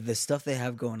 Yes. The stuff they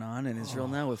have going on in Israel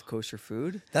now with kosher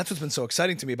food. That's what's been so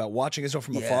exciting to me about watching Israel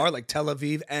from afar, like Tel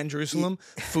Aviv and Jerusalem.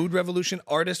 Food revolution,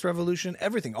 artist revolution,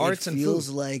 everything, arts and food.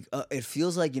 It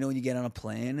feels like when you get on a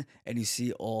plane and you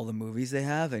see all the movies they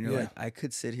have, and you're like, I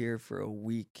could sit here for a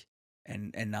week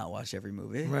and not watch every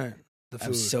movie. Right. The food.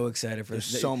 I'm so excited for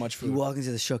There's so much food. You walk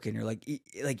into the shuk and you're like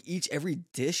every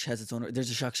dish has its own.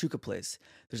 There's a shakshuka place.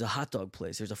 There's a hot dog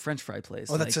place. There's a French fry place.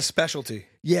 Oh, that's a specialty.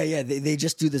 Yeah. They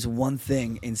just do this one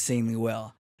thing insanely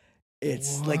well.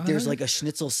 It's like there's like a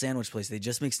schnitzel sandwich place. They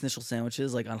just make schnitzel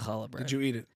sandwiches like on challah bread. Did you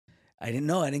eat it? I didn't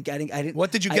know. I didn't.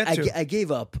 What did you get to? I gave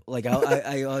up. Like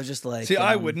I was just like. See,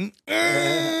 I wouldn't.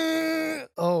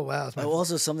 Oh wow!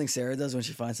 Also, something Sarah does when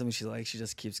she finds something she likes, she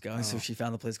just keeps going. So she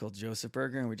found the place called Joseph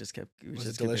Burger, and we just kept. Was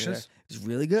it delicious? It was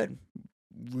really good.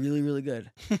 really, really good.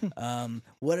 I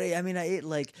ate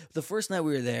like the first night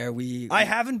we were there. I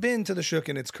haven't been to the Shuk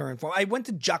in its current form. I went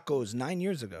to Jocko's 9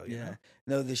 years ago. You know?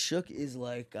 No, the Shuk is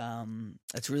like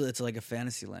it's like a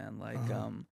fantasy land. Like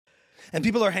and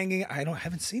people are hanging. I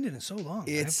haven't seen it in so long.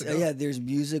 It's there's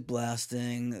music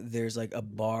blasting. There's like a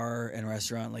bar and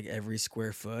restaurant like every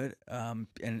square foot. And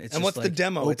it's and what's like the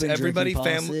demo? It's open everybody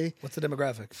drinking family. policy. What's the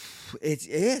demographic?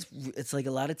 It's like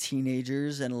a lot of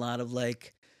teenagers and a lot of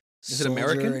like Is it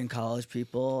American? and college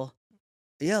people.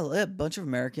 Yeah, a bunch of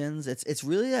Americans. It's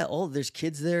really all there's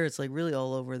kids there. It's like really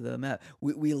all over the map.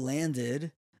 We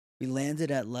landed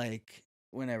at like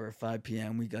whenever 5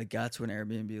 p.m. We got to an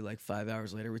Airbnb like 5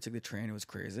 hours later. We took the train. It was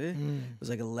crazy. It was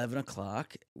like 11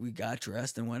 o'clock. We got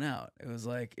dressed and went out. It was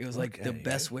like the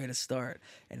best way to start.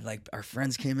 And like our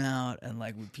friends came out and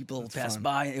like people passed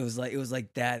by. It was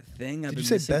like that thing. Did you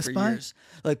say Best Buy? Years.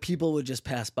 Like people would just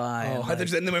pass by. Oh, and,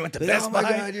 and then we went to Best Buy. Oh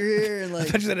my God, you're here! And, like, I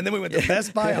thought you said, and then we went to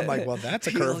Best Buy. I'm like, well, that's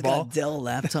a people got curveball. Dell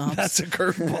laptops. That's a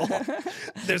curveball.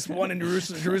 There's one in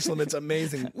Jerusalem. It's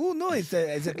amazing. Oh no, it's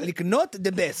like not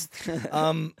the best.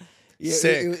 Yeah,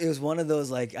 Sick. it was one of those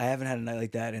like I haven't had a night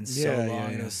like that in so long. Yeah.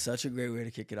 And it was such a great way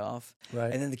to kick it off.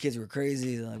 Right. And then the kids were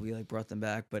crazy. And, like we like brought them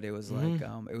back, but it was like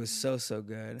it was so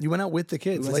good. You went out with the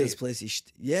kids. We went to this place.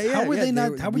 How were they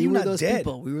not? How were you not those dead?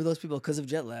 People. We were those people because of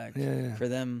jet lag. Yeah. For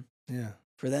them. Yeah.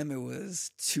 For them, it was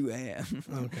 2 a.m.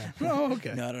 Okay. Oh,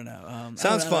 okay. No, I don't know.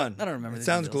 Sounds fun. I don't remember. It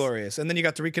sounds details. glorious. And then you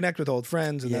got to reconnect with old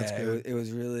friends, and that's good. It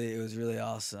was really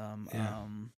awesome. Yeah.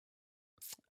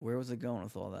 Where was it going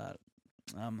with all that?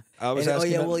 I was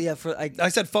asking. I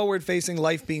said forward-facing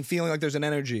life, feeling like there's an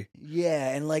energy.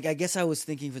 Yeah, and like I guess I was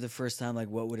thinking for the first time, like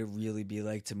what would it really be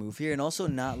like to move here, and also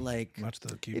not like Watch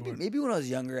the keyboard. maybe when I was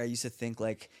younger, I used to think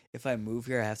like if I move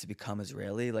here, I have to become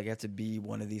Israeli, like I have to be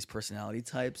one of these personality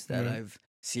types that I've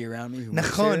see around me. Who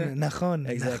Nachon.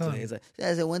 Exactly. It's like,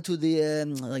 as I went to the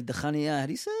like the Chaniya, how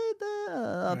do you say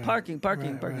the parking,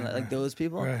 like those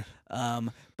people. Right.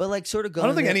 But like sort of going. I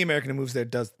don't think any American who moves there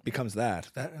becomes that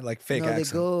like fake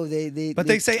accent. They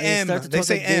they say M. They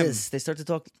say M. They start to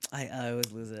talk. I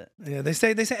always lose it. Yeah, they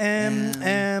say M.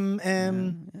 Yeah,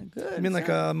 good. I mean like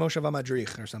a Moshe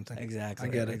Madrich or something. Exactly.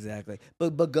 I get it. Exactly.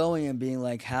 But going and being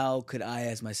like, how could I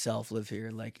as myself live here?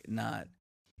 Like not,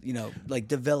 like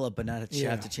develop, but not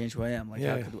have to change who I am. Like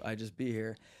how could I just be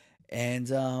here? And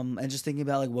just thinking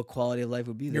about like what quality of life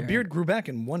would be there. Your beard grew back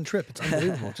in one trip. It's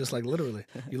unbelievable. Just like literally,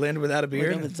 you landed without a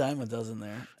beard. I'm a dime a dozen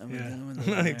there.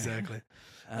 Exactly.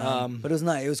 But it was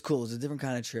nice. It was cool. It was a different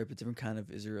kind of trip, a different kind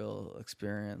of Israel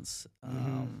experience.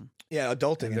 Yeah,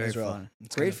 adulting in Israel. Fun.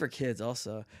 It's great for kids.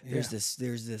 Also, there's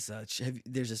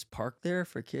this park there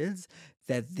for kids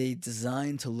that they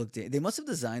designed to look. They must have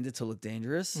designed it to look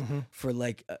dangerous for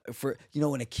like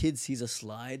when a kid sees a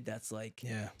slide that's like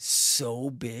so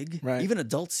big. Right. Even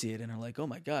adults see it and are like, oh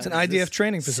my God, it's an IDF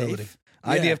training facility.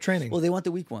 IDF traiing. Well, they want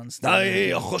the weak ones. Yeah,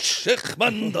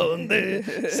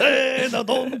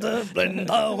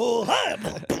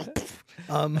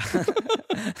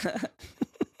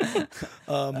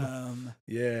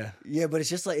 but it's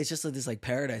just like this like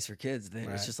paradise for kids.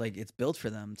 It's just like it's built for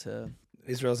them to.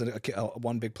 Israel's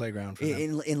one big playground for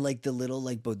them. In like the little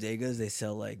like bodegas, they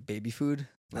sell like baby food.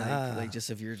 Like just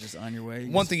if you're just on your way.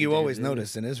 One thing you always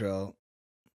notice in Israel,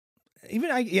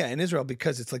 in Israel,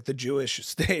 because it's like the Jewish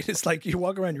state. It's like you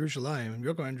walk around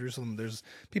Jerusalem, there's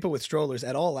people with strollers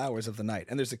at all hours of the night,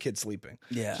 and there's a kid sleeping.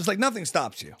 Yeah, just like nothing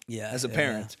stops you. Yeah, as a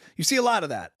parent, you see a lot of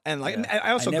that, and like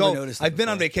I also I've been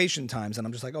on vacation times, and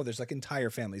I'm just like, oh, there's like entire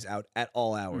families out at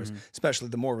all hours, especially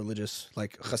the more religious,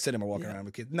 like Hasidim are walking around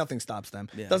with kids. Nothing stops them.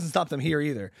 Yeah. Doesn't stop them here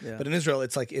either. Yeah. But in Israel,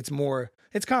 it's like it's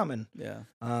common. Yeah.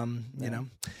 You know.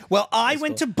 Well, I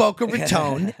went to Boca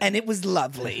Raton, and it was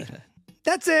lovely.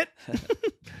 That's it. It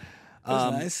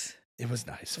was nice. It was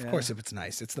nice. Of course, if it's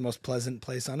nice. It's the most pleasant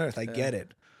place on earth. I get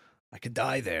it. I could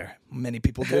die there. Many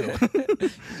people do.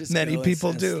 Many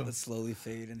people do. Let's slowly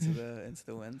fade into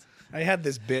the wind. I had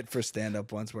this bit for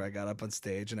stand-up once where I got up on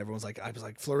stage and everyone's like, I was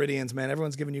like, Floridians, man,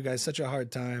 everyone's giving you guys such a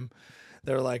hard time.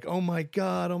 They're like, oh my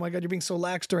God, you're being so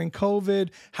lax during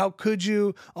COVID. How could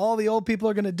you? All the old people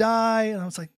are going to die. And I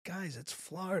was like, guys, it's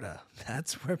Florida.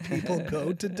 That's where people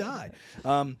go to die.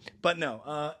 But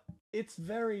no, it's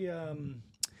very,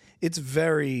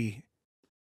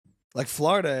 like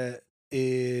Florida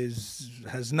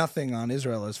has nothing on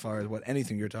Israel as far as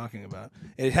anything you're talking about.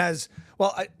 It has,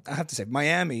 I have to say,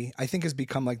 Miami, I think has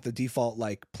become like the default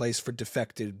like place for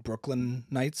defected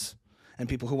Brooklynites. And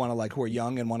people who want to who are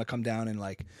young and want to come down and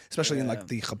especially in like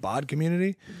the Chabad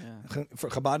community. Yeah. For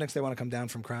Chabadniks, they want to come down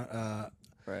from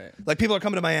Right. Like people are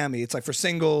coming to Miami. It's like for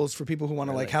singles, for people who want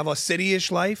to like have a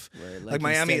city-ish life. Right. Like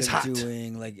Miami is hot.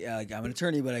 Doing like I'm an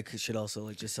attorney, but should also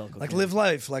like just sell cocaine. Like live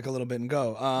life like a little bit and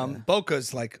go.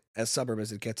 Boca's like as suburb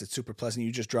as it gets. It's super pleasant.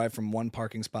 You just drive from one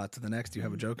parking spot to the next. Do you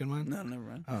have a joke in mind? No, never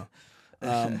mind. Oh,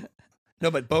 no,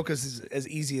 but Boca's is as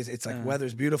easy as it's like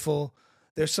weather's beautiful.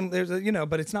 There's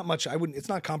but it's not much. It's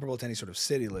not comparable to any sort of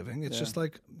city living. It's just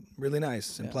like really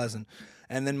nice and pleasant.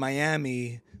 And then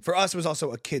Miami, for us, it was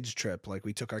also a kids trip. Like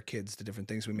we took our kids to different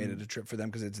things. We made it a trip for them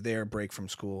because it's their break from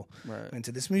school. Right. Went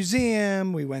to this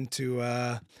museum. We went to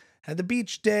had the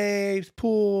beach day,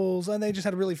 pools, and they just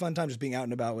had a really fun time just being out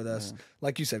and about with us.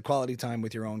 Like you said, quality time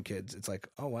with your own kids. It's like,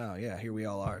 oh wow, yeah, here we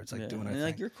all are. It's like doing our thing.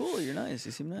 Like you're cool. You're nice.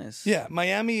 You seem nice. Yeah,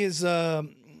 Miami's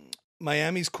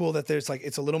cool that there's like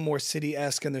it's a little more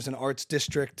city-esque and there's an arts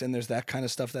district and there's that kind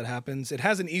of stuff that happens. It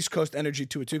has an East Coast energy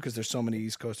to it too because there's so many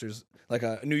East Coasters, like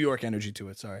a New York energy to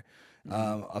it. Sorry,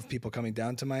 of people coming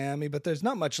down to Miami, but there's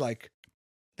not much like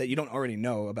that you don't already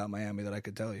know about Miami that I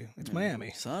could tell you. It's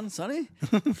Miami. Sunny.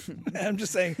 I'm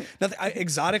just saying, nothing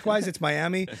exotic-wise. It's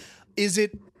Miami. Is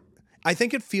it? I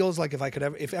think it feels like if I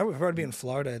ever were to be in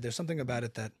Florida, there's something about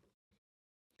it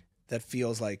that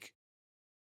feels like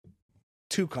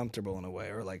too comfortable in a way,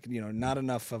 or like not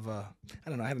enough of a. I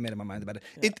don't know. I haven't made up my mind about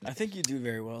it. I think you do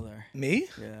very well there. Me?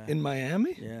 Yeah. In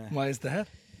Miami? Yeah. Why is that?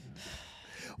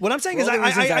 What I'm saying For is, all the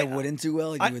reasons I wouldn't do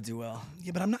well. You would do well.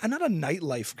 Yeah, but I'm not a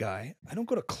nightlife guy. I don't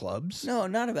go to clubs. No,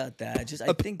 not about that. Just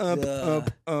I think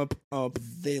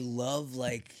they love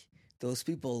like those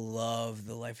people love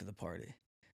the life of the party.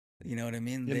 You know what I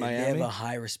mean? They have a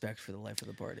high respect for the life of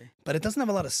the party. But it doesn't have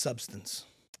a lot of substance.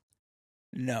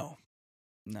 No.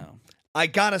 I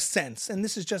got a sense, and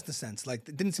this is just a sense. Like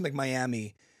it didn't seem like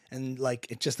Miami, and like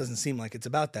it just doesn't seem like it's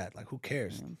about that. Like who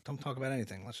cares? Don't talk about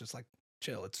anything. Let's just like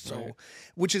chill. It's so,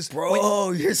 which is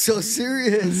you're so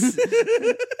serious,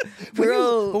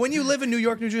 bro. But when you live in New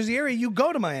York, New Jersey area, you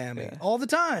go to Miami all the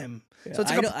time. Yeah. So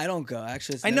it's like I don't go.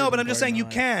 Actually, I know, but I'm just saying you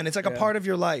can. It's like a part of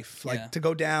your life, like to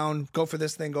go down, go for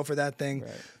this thing, go for that thing.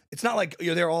 Right. It's not like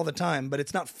you're there all the time, but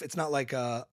it's not like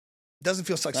it doesn't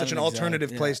feel like such an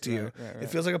alternative place to you. Right. It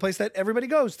feels like a place that everybody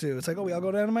goes to. It's like, oh, we all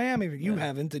go down to Miami. You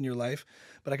haven't in your life,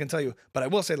 but I can tell you. But I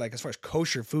will say, like, as far as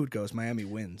kosher food goes, Miami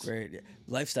wins. Great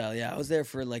lifestyle. Yeah, I was there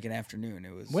for like an afternoon.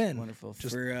 It was wonderful.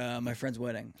 For my friend's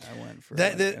wedding, I went for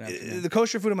that. The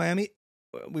kosher food in Miami.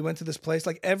 We went to this place.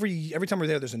 Like every time we're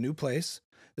there, there's a new place.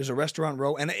 There's a restaurant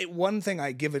row, and one thing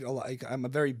I give it a lot. I'm a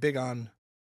very big on,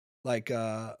 like,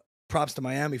 props to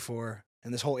Miami for,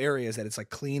 and this whole area is that it's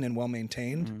like clean and well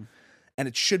maintained. Mm-hmm. And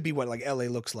it should be what like LA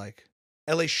looks like.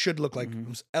 LA should look like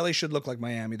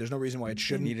Miami. There's no reason why it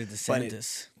shouldn't. Needed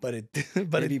DeSantis, but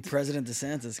maybe President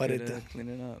DeSantis could clean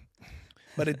it up.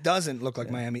 But it doesn't look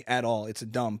like Miami at all. It's a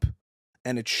dump,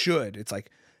 and it should. It's like,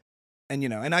 and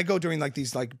and I go during like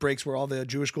these like breaks where all the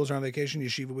Jewish schools are on vacation,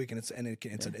 Yeshiva week, and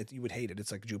you would hate it.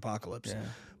 It's like Jewpocalypse. Yeah.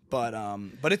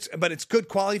 But it's good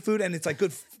quality food, and it's like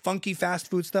good funky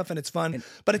fast food stuff, and it's fun.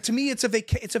 But to me, it's a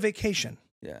vacation.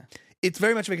 Yeah. It's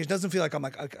very much a vacation. It doesn't feel like I'm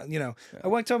like, I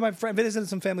went to my friend, visited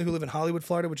some family who live in Hollywood,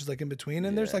 Florida, which is like in between,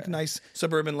 and there's like nice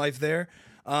suburban life there.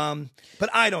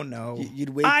 But I don't know. You'd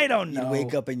wake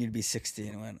up and you'd be 60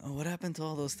 and went, oh, what happened to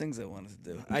all those things I wanted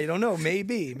to do? I don't know.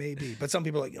 Maybe. But some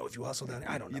people are like, if you hustle down,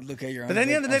 I don't know. You'd look at your own. But at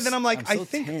the end of the day, then I'm like, I so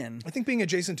think being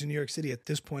adjacent to New York City at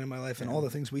this point in my life and all the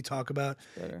things we talk about,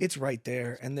 it's right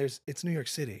there. And it's New York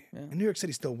City. Yeah. And New York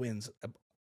City still wins.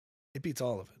 It beats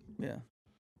all of it. Yeah.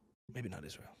 Maybe not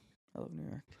Israel. I love New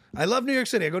York. I love New York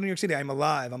City. I go to New York City. I'm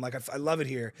alive. I'm like, I love it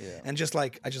here. Yeah. And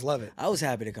I just love it. I was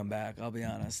happy to come back. I'll be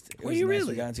honest. Were you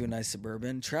really? We got into a nice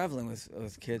suburban. Traveling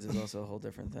with kids is also a whole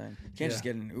different thing. You can't just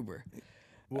get an Uber.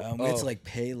 We had to like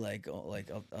pay like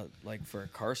for a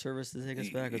car service to take us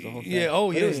back. It was the whole thing. Yeah.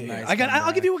 Oh, yeah. It was nice.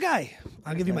 I'll give you a guy.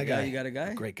 I'll give you my guy. You got a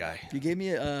guy? Great guy. You gave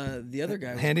me the other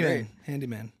guy.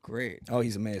 Handyman. Great. Oh,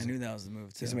 he's amazing. I knew that was the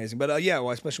move too. He's amazing. But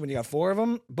especially when you got 4 of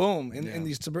them, boom, in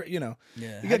these Yeah.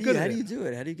 You get good. How do you do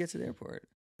it? How do you get to the airport?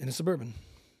 In a Suburban.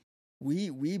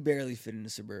 We barely fit in a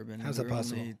Suburban. How's that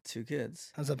possible? Only 2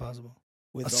 kids. How's that possible?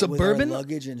 With Suburban? With our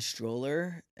luggage and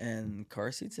stroller and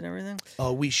car seats and everything.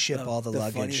 Oh, we ship all the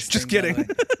luggage. Just kidding.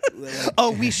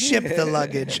 Oh, we ship the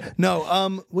luggage.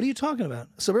 No, what are you talking about?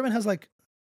 Suburban has like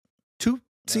 2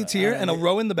 seats here and a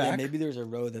row in the back. Yeah, maybe there's a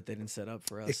row that they didn't set up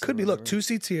for us. It could be. Look, 2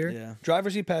 seats here, driver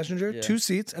seat, passenger, 2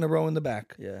 seats and a row in the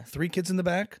back. Yeah, 3 kids in the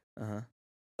back. A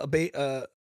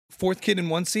 4th kid in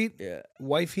 1 seat. Yeah,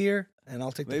 wife here and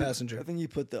I'll take the Maybe- passenger. I think you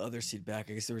put the other seat back.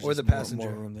 I guess there was Or just the more passenger.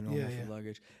 room than normal Yeah, for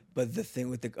luggage. But the thing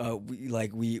with the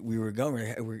we were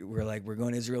going we're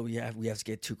going to Israel. We have to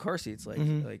get 2 car seats. Like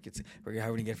it's how are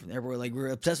we gonna get from the airport? Like we're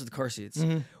obsessed with car seats.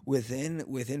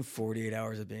 Within 48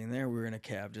 hours of being there, we were in a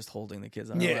cab just holding the kids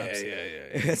on our laps.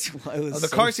 It's why it was The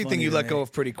so car seat funny thing you to let me. go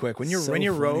of pretty quick. When you're So when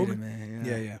you're funny rogue to me,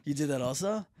 Yeah. You did that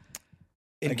also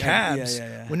in Like, cabs,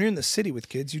 yeah. when you're in the city with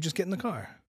kids, you just get in the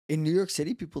car. in New York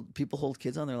City. People hold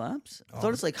kids on their laps. I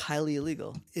thought it's like highly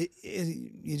illegal. You just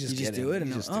You get just do in. it.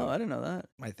 You And just do I it. didn't know that.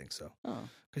 I think so. Oh.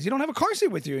 Because you don't have a car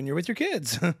seat with you, and you're with your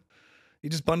kids. You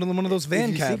just bundle in one of those van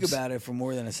if you cabs. think about it for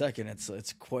more than a second, it's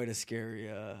quite a scary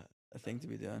thing to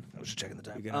be doing. I was just checking the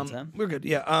time. We good on time? We're good.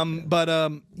 Yeah. But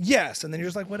yes, and then you're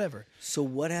just like whatever. So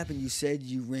what happened? You said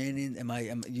you ran in.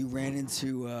 You ran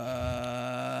into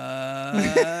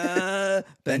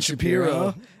Ben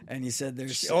Shapiro. and you said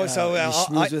there's. Oh, so, you I-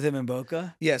 schmoozed with him in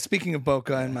Boca. Yeah. Speaking of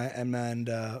Boca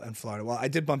and Florida, well, I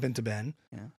did bump into Ben.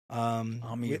 Yeah.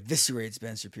 We- Eviscerates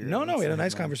Ben Shapiro. No, That's we had a the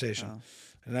nice headline. conversation. Oh.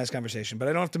 A nice conversation, but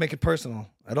I don't have to make it personal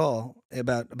at all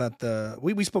about the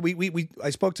I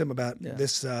spoke to him about Yeah.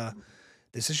 this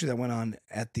issue that went on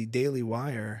at the Daily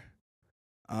Wire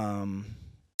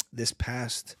this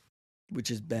past Which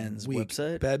is Ben's week.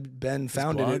 website. Ben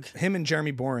founded blog? it. Him and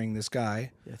Jeremy Boring, this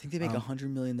guy. Yeah, I think they make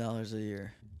 $100 million a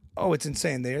year. Oh, it's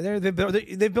insane.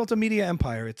 They've built a media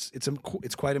empire.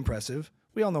 It's quite impressive.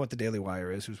 We all know what the Daily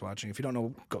Wire is. Who's watching? If you don't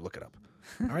know, go look it up.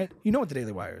 All right, you know what the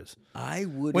Daily Wire is. I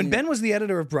would When Ben was the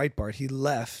editor of Breitbart, he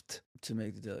left to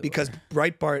make the Daily because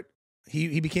Wire. Breitbart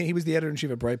he was the editor in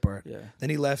chief of Breitbart. Yeah. Then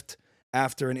he left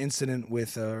after an incident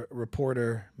with a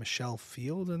reporter, Michelle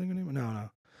Field, I think her name. No.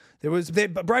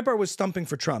 Breitbart was stumping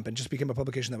for Trump and just became a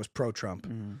publication that was pro-Trump.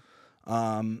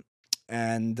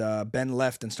 And Ben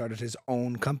left and started his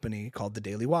own company called the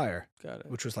Daily Wire, Got it.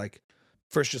 which was like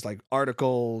first just like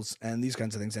articles and these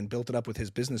kinds of things, and built it up with his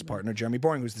business partner Jeremy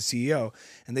Boring, who's the CEO,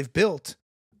 and they've built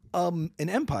an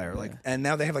empire. And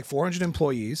now they have like 400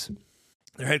 employees.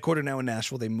 They're headquartered now in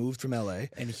Nashville. They moved from LA.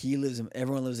 And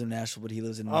everyone lives in Nashville, but he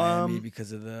lives in Miami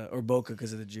because of Boca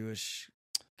because of the Jewish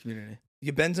community.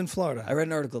 Yeah, Ben's in Florida. I read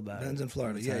an article about it. Ben's in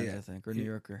Florida. The Yeah, Times, yeah. I think, or New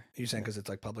Yorker. Are you saying because it's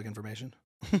like public information?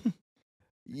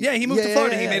 Yeah, he moved to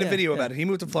Florida. He made a video about it. He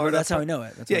moved to Florida. Well, that's how I know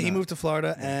it. That's how I He know moved to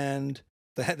Florida, and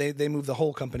they moved the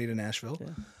whole company to Nashville. Yeah.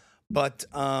 But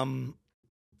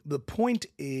the point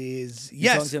is, You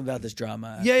talked yes, to him about this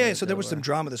drama. yeah. So there was some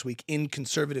drama this week in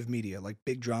conservative media, like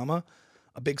big drama,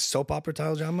 a big soap opera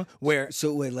style drama, where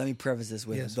So wait, let me preface this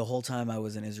with Yes. the whole time I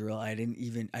was in Israel, I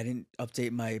didn't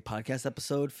update my podcast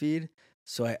episode feed.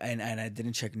 So I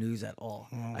didn't check news at all.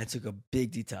 Oh. I took a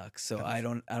big detox. So I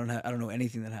don't know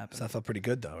anything that happened. that felt pretty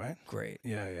good, though, right? Great.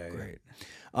 Yeah. Great.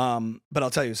 But I'll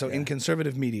tell you, so in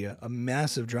conservative media, a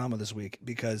massive drama this week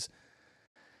because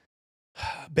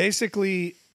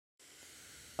basically,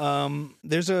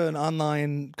 there's an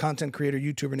online content creator,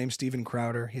 YouTuber named Steven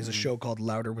Crowder. He has a show called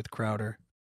Louder with Crowder.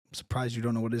 I'm surprised you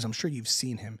don't know what it is. I'm sure you've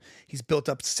seen him. He's built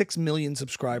up 6 million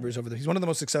subscribers over there. He's one of the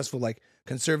most successful like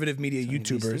conservative media These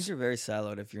YouTubers. things are very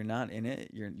siloed. If you're not in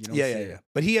it, you don't Yeah. see it.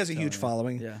 But he has a Telling huge you.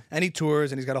 following. Yeah. And he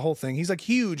tours and he's got a whole thing. He's like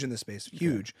huge in this space,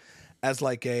 huge. As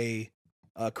like a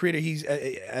creator, he's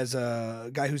as a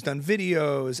guy who's done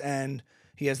videos, and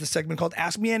he has the segment called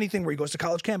Ask Me Anything where he goes to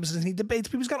college campuses and he debates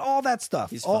people. He's got all that stuff.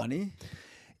 He's All- funny.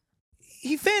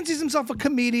 He fancies himself a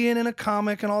comedian and a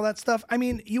comic and all that stuff. I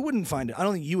mean, you wouldn't find it. I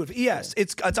don't think you would. Yes,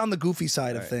 it's on the goofy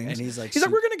side of Right. things. And he's like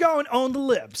we're gonna go and own the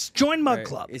libs. Join Mug Right.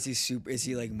 Club. Is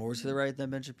he like more to the right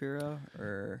than Ben Shapiro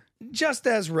or Just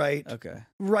as right, okay?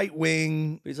 right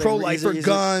wing, But he's like- pro lifer,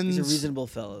 guns. He's a reasonable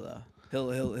fellow though.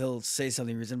 He'll say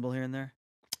something reasonable here and there.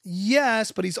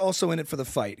 Yes, but he's also in it for the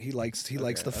fight. He likes the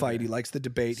Okay, fight. okay. He likes the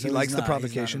debate. So he he's likes the not- he's not a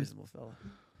provocation. reasonable fellow.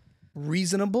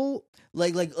 Reasonable?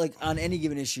 Like on any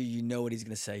given issue, you know what he's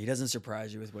going to say. He doesn't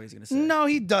surprise you with what he's going to say. No,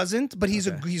 he doesn't. But he's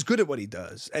Okay. he's good at what he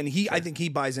does, and I think he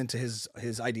buys into his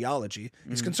ideology.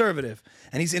 He's conservative,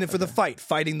 and he's in it for the fight,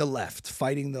 fighting the left,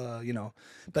 fighting the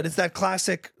But it's that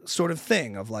classic sort of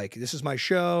thing of like, this is my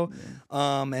show,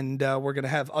 and we're gonna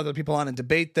have other people on and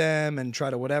debate them and try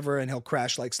to whatever, and he'll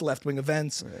crash like left wing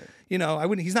events.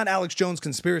 Right. He's not Alex Jones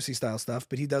conspiracy style stuff,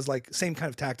 but he does like same kind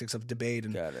of tactics of debate.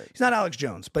 And Got it. he's not Alex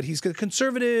Jones, but he's a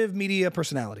conservative media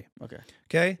personality. Okay.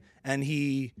 Okay, and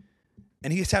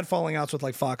he's had falling outs with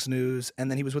like Fox News, and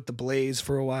then he was with the Blaze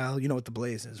for a while. You know what the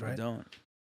Blaze is, I right? don't.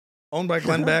 Owned by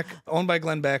Glenn Beck.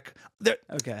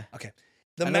 Okay. Okay.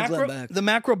 I know Glenn Beck. The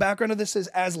macro background of this is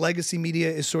as legacy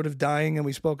media is sort of dying, and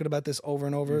we've spoken about this over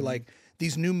and over. Like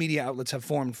these new media outlets have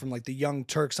formed, from like the Young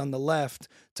Turks on the left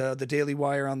to the Daily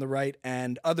Wire on the right,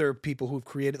 and other people who've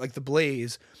created like the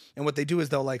Blaze. And what they do is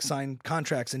they'll like sign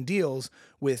contracts and deals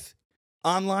with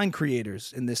online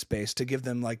creators in this space to give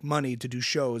them like money to do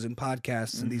shows and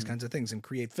podcasts and these kinds of things and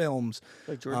create films.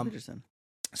 Like Jordan Peterson.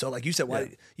 So like you said,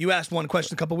 why you asked one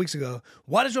question a couple weeks ago,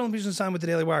 why does Jordan Peterson sign with the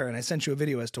Daily Wire? And I sent you a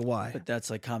video as to why. But that's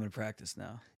like common practice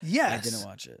now. Yes. I didn't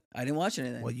watch it. I didn't watch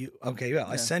anything. Well,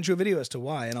 I sent you a video as to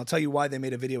why, and I'll tell you why they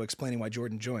made a video explaining why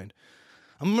Jordan joined.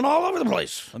 I'm all over the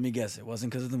place. Let me guess. It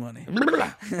wasn't because of the money.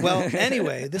 Well,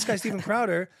 anyway, this guy, Steven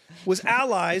Crowder, was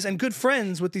allies and good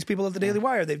friends with these people at the Daily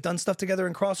Wire. They've done stuff together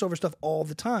and crossover stuff all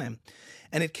the time.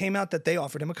 And it came out that they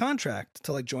offered him a contract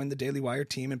to like join the Daily Wire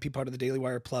team and be part of the Daily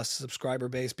Wire Plus subscriber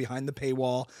base, behind the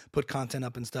paywall, put content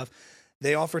up and stuff.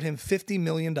 They offered him $50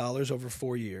 million over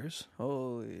 4 years.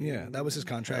 Holy. Yeah, that was his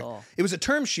contract. hell. It was a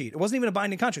term sheet. It wasn't even a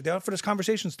binding contract. They offered us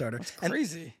conversation starter. That's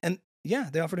crazy. And yeah,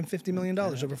 they offered him $50 million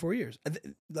over 4 years.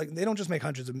 Like they don't just make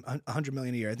 $100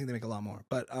 million a year. I think they make a lot more.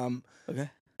 But Okay.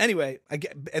 anyway,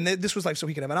 this was like so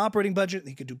he could have an operating budget.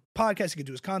 He could do podcasts. He could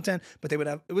do his content. But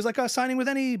it was like a signing with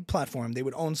any platform. They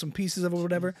would own some pieces of it or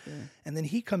whatever. Yeah. And then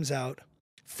he comes out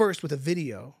first with a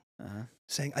video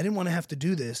saying, I didn't want to have to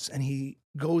do this. And he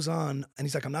goes on and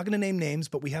he's like, I'm not going to name names,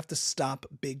 but we have to stop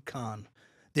Big Con.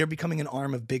 They're becoming an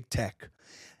arm of big tech.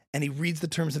 And he reads the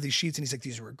terms of these sheets and he's like,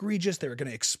 these are egregious. They're going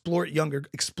to exploit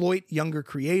younger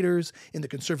creators in the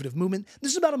conservative movement.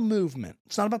 This is about a movement.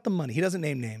 It's not about the money. He doesn't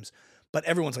name names. But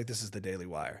everyone's like, this is the Daily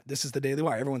Wire. This is the Daily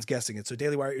Wire. Everyone's guessing it. So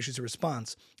Daily Wire issues a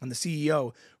response. And the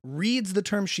CEO reads the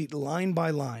term sheet line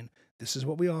by line. This is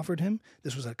what we offered him.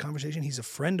 This was a conversation. He's a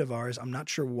friend of ours. I'm not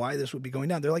sure why this would be going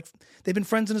down. They've been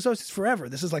friends and associates forever.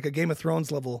 This is like a Game of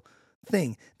Thrones level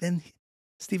thing. Then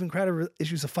Steven Crowder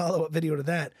issues a follow-up video to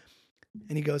that.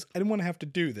 And he goes, I didn't want to have to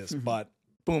do this, but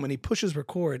boom. And he pushes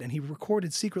record, and he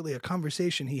recorded secretly a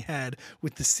conversation he had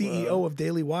with the CEO of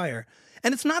Daily Wire.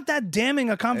 And it's not that damning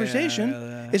a conversation.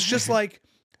 Yeah. It's just like,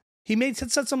 he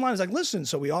said some lines like, listen,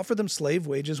 so we offer them slave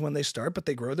wages when they start, but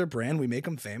they grow their brand, we make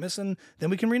them famous, and then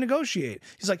we can renegotiate.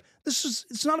 He's like,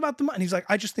 it's not about the money. And he's like,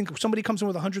 I just think if somebody comes in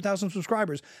with 100,000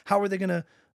 subscribers, how are they going to,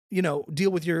 deal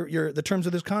with the terms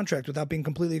of this contract without being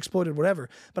completely exploited, whatever.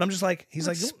 But I'm just like, he's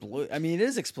like, I mean, it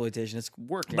is exploitation. It's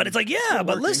working. but it's like, yeah,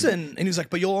 but listen. And he's like,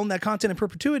 but you'll own that content in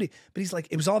perpetuity. But he's like,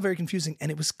 it was all very confusing.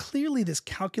 And it was clearly this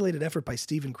calculated effort by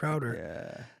Steven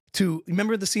Crowder to,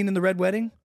 remember the scene in The Red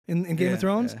Wedding in Game of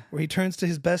Thrones where he turns to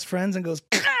his best friends and goes,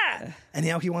 and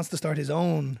now he wants to start his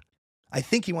own, I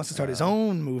think he wants to start his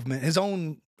own movement, his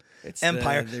own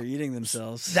empire. They're eating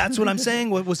themselves. That's what I'm saying.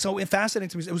 What was so fascinating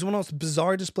to me, it was one of the most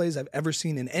bizarre displays I've ever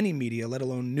seen in any media, let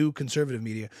alone new conservative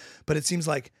media. But it seems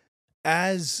like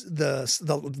as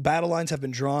the battle lines have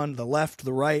been drawn, the left,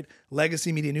 the right,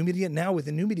 legacy media, new media, now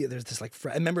within new media, there's this like,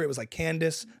 I remember it was like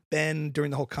Candace, Ben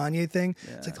during the whole Kanye thing.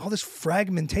 Yeah. It's like all this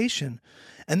fragmentation.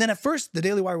 And then at first the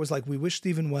Daily Wire was like, we wish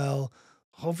Stephen well.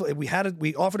 Hopefully we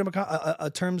offered him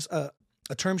a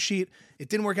term sheet. It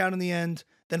didn't work out in the end.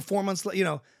 Then 4 months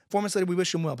later, we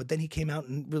wish him well. But then he came out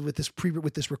with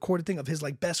this recorded thing of his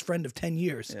like best friend of 10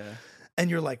 years. Yeah. And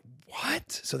you're like, what?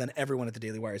 So then everyone at the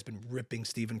Daily Wire has been ripping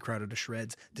Steven Crowder to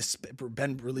shreds.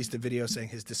 Ben released a video saying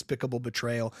his despicable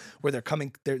betrayal, where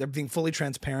they're being fully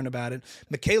transparent about it.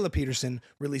 Michaela Peterson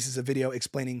releases a video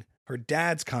explaining her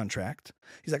dad's contract.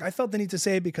 He's like, I felt the need to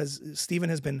say it because Steven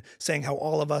has been saying how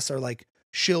all of us are like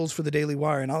shills for the Daily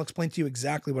Wire. And I'll explain to you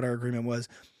exactly what our agreement was.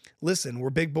 Listen, we're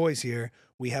big boys here.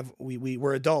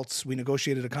 We're adults. We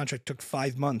negotiated a contract. Took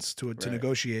 5 months to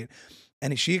negotiate.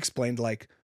 And she explained like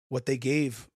what they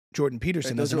gave Jordan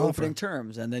Peterson. Those as are an opening offer.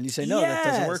 terms. And then you say, no, that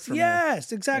doesn't work for me.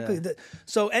 Yes, exactly. Yeah.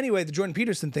 So anyway, the Jordan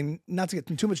Peterson thing, not to get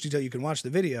into too much detail, you can watch the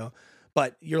video,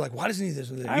 but you're like, why does he need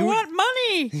this? I want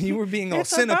money. You were being all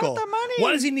cynical. About the money.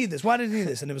 Why does he need this? Why does he need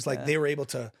this? And it was like, they were able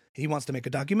to, he wants to make a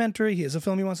documentary. He has a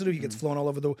film he wants to do. He gets flown all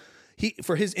over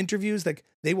for his interviews, like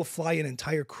they will fly an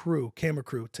entire camera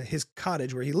crew to his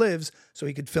cottage where he lives so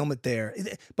he could film it there.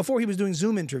 Before he was doing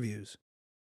Zoom interviews.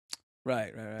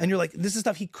 Right. And you're like, this is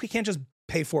stuff he can't just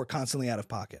pay for constantly out of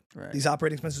pocket. Right. These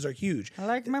operating expenses are huge. I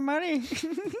like my money.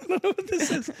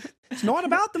 This is. It's not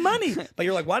about the money. But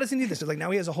you're like, why does he need this? It's like now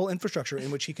he has a whole infrastructure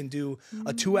in which he can do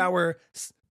a 2-hour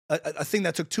a thing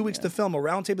that took 2 weeks to film, a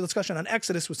roundtable discussion on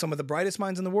Exodus with some of the brightest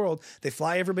minds in the world. They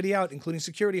fly everybody out, including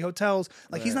security, hotels.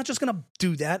 Like he's not just going to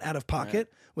do that out of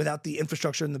pocket without the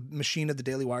infrastructure and the machine of the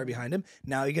Daily Wire behind him.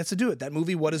 Now he gets to do it. That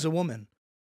movie, What is a Woman?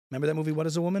 Remember that movie, What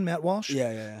Is a Woman? Matt Walsh?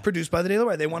 Yeah. Produced by the Daily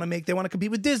Wire. They want to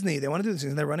compete with Disney. They want to do these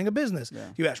things, and they're running a business. Yeah.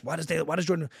 You ask, why does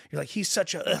Jordan? You're like, he's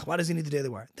such a. Why does he need the Daily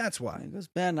Wire? That's why. He goes,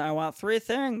 Ben, I want 3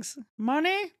 things: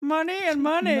 money, money, and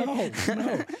money.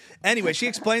 No. Anyway, she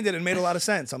explained it and made a lot of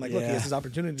sense. I'm like, look, he Yeah. has this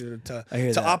opportunity to I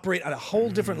hear that. operate at a whole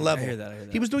different level. I hear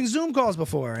that. He was doing Zoom calls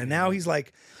before, and now he's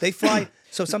like, they fly.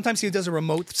 So sometimes he does a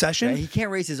remote session. Yeah, he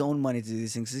can't raise his own money to do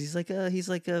these things. He's like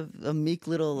a meek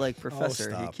little like professor.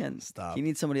 stop. He can't. Stop. He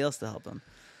needs somebody else to help him.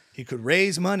 He could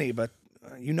raise money, but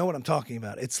you know what I'm talking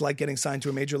about. It's like getting signed to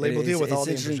a major label deal with all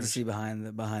the It's interesting to infrastructure.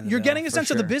 see behind the You're veil, getting a for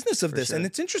sense of the sure. business of For this, sure. and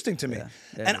it's interesting to me. Yeah,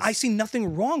 it and is. I see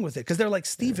nothing wrong with it because they're like,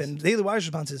 Steven, Daily Wire's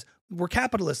response is, we're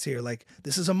capitalists here. Like,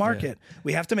 this is a market.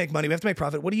 We have to make money. We have to make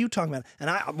profit. What are you talking about?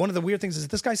 And one of the weird things is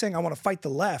this guy saying, I want to fight the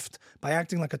left by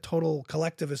acting like a total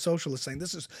collectivist socialist, saying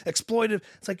this is exploitive.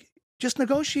 It's like, just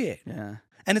negotiate. Yeah.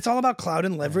 And it's all about clout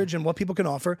and leverage and what people can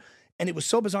offer. And it was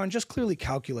so bizarre and just clearly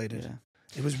calculated. Yeah.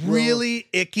 It was really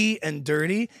icky and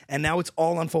dirty, and now it's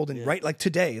all unfolding. Right, like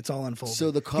today, it's all unfolding. So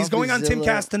the he's going on Coffeezilla-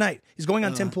 Timcast tonight. He's going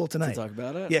on Tim Pool tonight. To talk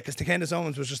about it. Yeah, because Candace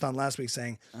Owens was just on last week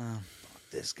saying,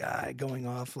 "This guy going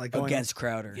off like going Against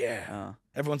Crowder. Yeah,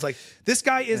 everyone's like, this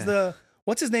guy is the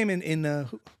what's his name in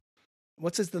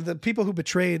what's the people who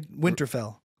betrayed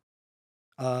Winterfell.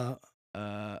 In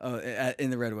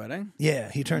the Red Wedding.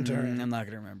 Yeah, he turned to her. I'm not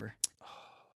gonna remember.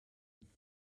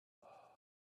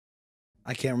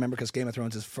 I can't remember because Game of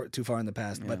Thrones is too far in the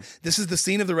past. But Yeah. this is the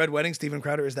scene of the Red Wedding. Steven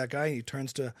Crowder is that guy. He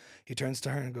turns to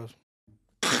her and goes,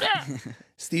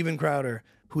 Steven Crowder,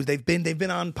 who they've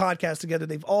been on podcasts together.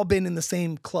 They've all been in the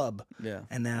same club. Yeah.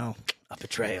 And now a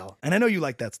betrayal. And I know you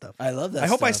like that stuff. I love that. I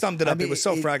hope I stuff. summed it up. It was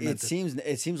so fragmented.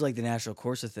 It seems like the natural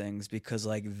course of things because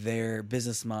like their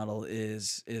business model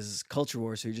is culture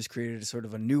war. So you just created a sort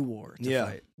of a new war to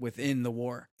fight within the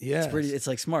war. Yeah, It's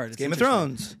like smart. It's Game of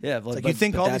interesting. Thrones. Yeah, Like you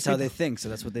think all that's these how people- they think. So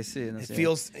that's what they see. It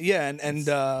feels and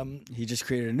he just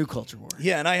created a new culture war.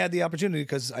 yeah, and I had the opportunity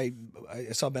because I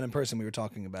saw Ben in person. We were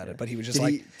talking about it, but he was just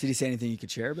Did he say anything you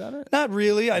could share about it? not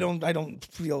really. I don't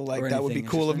feel like Or that would be anything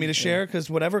cool of me to interesting? share because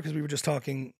we were just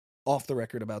talking off the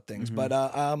record about things. Mhm.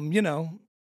 But you know,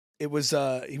 it was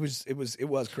it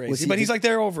was crazy. Was he- but he's like,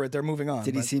 they're over it. They're moving on.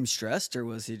 Did he But seem stressed or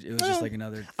was he? It was just like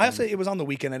another. I thing? also it was on the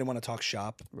weekend. I didn't want to talk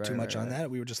shop Right, too much right, on right. that.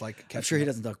 We were just like, I'm catching sure he up.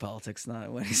 doesn't talk politics.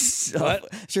 Not when he's. What?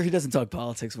 I'm sure he doesn't talk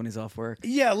politics when he's off work.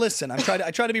 Yeah, listen, I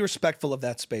try to be respectful of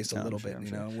that space a I'm little sure, bit. I'm You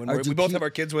sure. know, when Do we both pe- have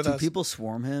our kids with do us. people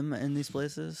swarm him in these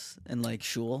places, in like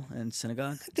shul and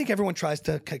synagogue? I think everyone tries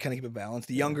to kind of keep it balanced.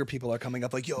 The younger people are coming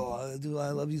up like, "Yo, I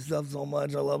love you stuff so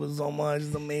much. I love it so much.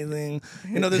 It's amazing."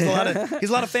 You know, there's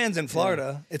a lot of fans in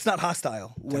Florida. It's not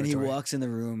hostile. When he territory. walks in the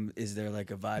room, is there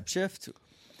like a vibe shift?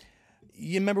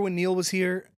 You remember when Neil was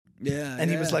here Yeah, and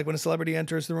he was like, when a celebrity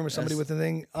enters the room or somebody Yes. with a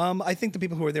thing. I think the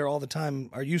people who are there all the time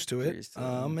are used to it. used to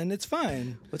it. And it's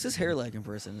fine. "What's his hair like in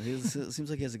person?" It seems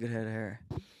like he has a good head of hair.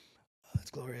 It's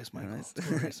glorious, Michael. Nice. It's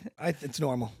glorious. It's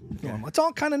normal. It's normal. It's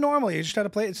all kind of normal. You just try to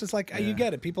play. It's just like you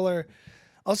get it. People are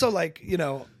also like, you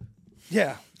know,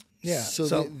 yeah. Yeah.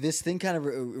 So, this thing kind of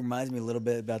reminds me a little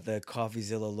bit about the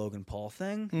CoffeeZilla Logan Paul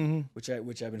thing, which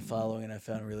I've been following and I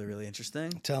found really, really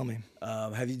interesting. tell me.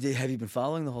 Have you been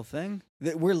following the whole thing?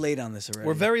 We're late on this already.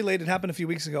 We're very late. It happened a few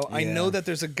weeks ago. I know Yeah. that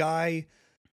there's a guy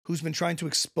who's been trying to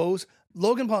expose.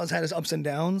 Logan Paul has had his ups and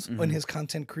downs in his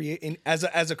content as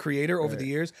a creator over the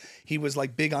years. He was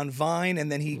like big on Vine, and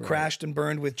then he crashed and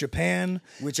burned with Japan,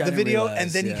 Which the I didn't video, realize,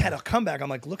 and then he yeah. had a comeback. I'm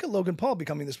like, look at Logan Paul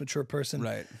becoming this mature person,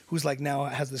 Right. Who's like now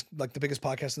has this like the biggest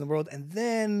podcast in the world, and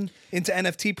then into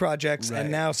NFT projects, Right.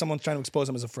 and now someone's trying to expose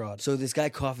him as a fraud. So this guy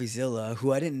CoffeeZilla,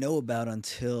 who I didn't know about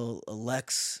until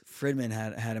Lex Fridman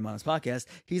had him on his podcast.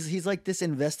 He's like this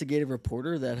investigative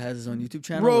reporter that has his own YouTube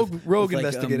channel. Rogue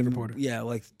investigative reporter. Yeah,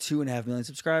 like 2.5 million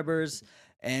subscribers.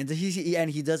 And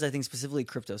he does, I think, specifically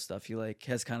crypto stuff. He like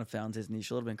has kind of found his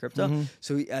niche a little bit in crypto.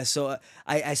 Mm-hmm. So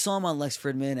I saw him on Lex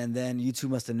Fridman, and then YouTube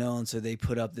must have known, so they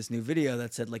put up this new video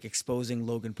that said like exposing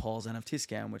Logan Paul's NFT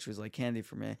scam, which was like candy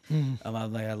for me.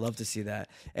 I'm like, I'd love to see that.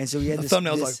 And so he had The this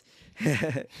thumbnail's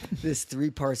this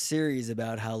 3-part series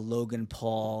about how Logan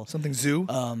Paul Something zoo.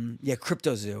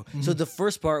 Crypto Zoo. So the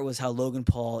first part was how Logan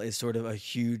Paul is sort of a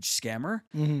huge scammer,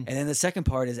 and then the second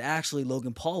part is actually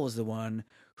Logan Paul was the one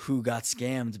who got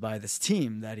scammed by this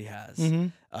team that he has.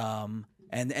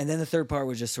 And then the third part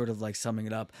was just sort of like summing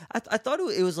it up. I thought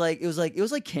it was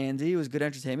like candy. It was good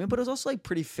entertainment, but it was also like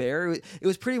pretty fair. It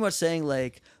was pretty much saying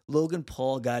like Logan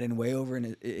Paul got in way over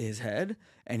in his head,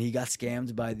 and he got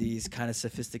scammed by these kind of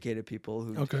sophisticated people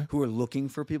who were looking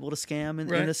for people to scam in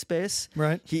this space.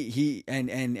 Right. He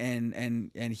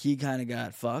and he kind of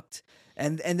got fucked.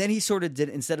 And then he sort of did,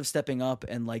 instead of stepping up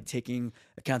and like taking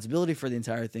accountability for the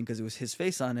entire thing because it was his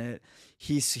face on it,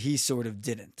 he sort of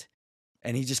didn't.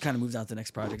 And he just kind of moved on to the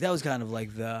next project. That was kind of like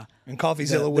And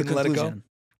CoffeeZilla wouldn't let it go?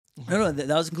 No,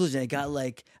 that was the conclusion. It got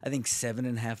like, I think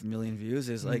 7.5 million views.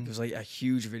 It was like a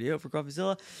huge video for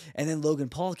CoffeeZilla. And then Logan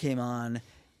Paul came on.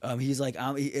 He's like,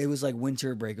 it was like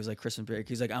winter break. It was like Christmas break.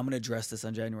 He's like, I'm going to address this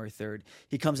on January 3rd.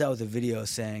 He comes out with a video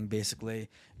saying basically,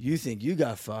 you think you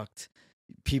got fucked.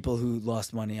 People who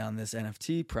lost money on this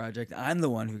NFT project, I'm the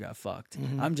one who got fucked.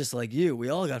 I'm just like you. We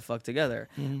all got fucked together,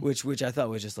 which I thought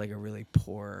was just like a really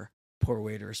poor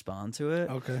way to respond to it.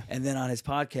 Okay. And then on his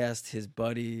podcast, his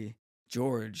buddy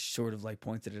George sort of like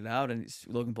pointed it out, and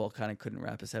Logan Paul kind of couldn't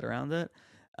wrap his head around it.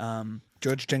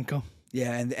 George Jenko.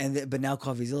 Yeah, but now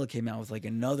CoffeeZilla came out with like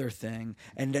another thing,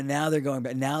 and then now they're going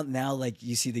back. Now like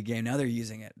you see the game. Now they're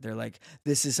using it. They're like,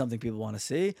 this is something people want to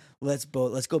see. Let's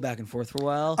go back and forth for a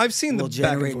while. I've seen we'll the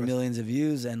back and generate forth. millions of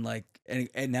views, and like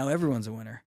and now everyone's a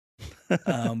winner.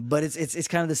 But it's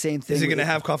kind of the same thing. Is he going to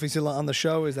have CoffeeZilla on the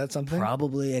show? Is that something?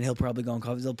 Probably, and he'll probably go on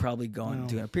CoffeeZilla. They'll probably go on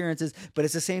doing appearances. But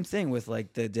it's the same thing with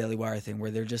like the Daily Wire thing,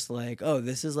 where they're just like, oh,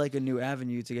 this is like a new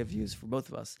avenue to get views for both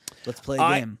of us. Let's play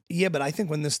a game. Yeah, but I think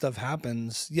when this stuff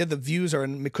happens, the views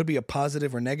it could be a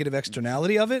positive or negative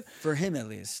externality of it. For him, at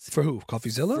least. For who?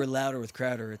 CoffeeZilla? For Louder with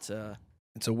Crowder, it's a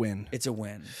win. It's a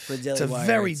win. For Daily it's a Wire,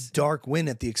 very dark win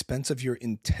at the expense of your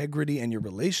integrity and your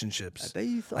relationships. I bet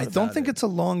you thought I don't think it's a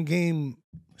long game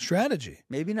strategy.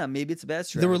 Maybe not. Maybe it's a bad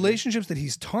strategy. The relationships that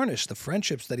he's tarnished, the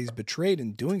friendships that he's betrayed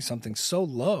in doing something so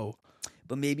low.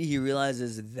 But maybe he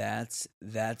realizes that's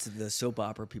the soap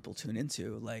opera people tune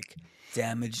into, like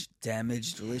damaged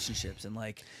relationships, and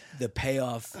like the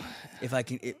payoff.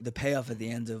 The payoff at the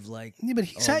end of like. Yeah, but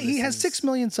he has 6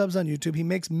 million subs on YouTube. He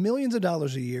makes millions of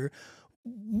dollars a year.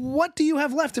 What do you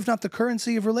have left if not the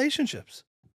currency of relationships?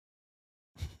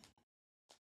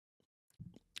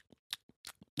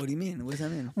 What do you mean? What does that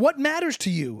mean? What matters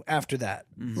to you after that?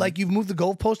 Like you've moved the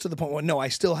goalpost to the point where, no, I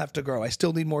still have to grow. I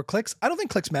still need more clicks. I don't think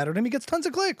clicks matter to him. He gets tons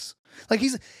of clicks. Like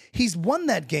he's won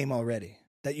that game already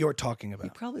that you're talking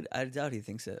about. I doubt he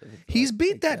thinks it. He's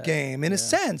beat that game in a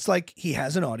sense. Like he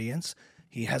has an audience.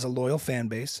 He has a loyal fan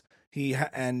base. He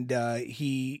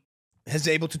is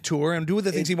able to tour and do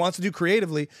the things he wants to do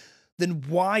creatively. Then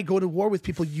why go to war with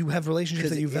people you have relationships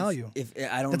that you value?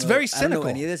 It's very cynical. I don't know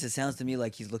any of this. It sounds to me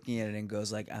like he's looking at it and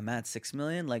goes like, "I'm at 6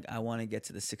 million. Like I want to get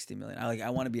to the 60 million. I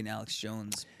want to be an Alex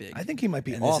Jones big." I think he might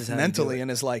be off mentally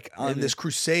and is like on this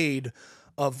crusade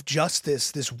of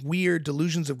justice, this weird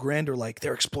delusions of grandeur. Like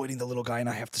they're exploiting the little guy, and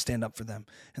I have to stand up for them.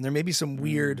 And there may be some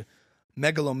weird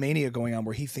megalomania going on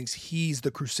where he thinks he's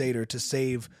the crusader to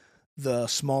save the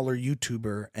smaller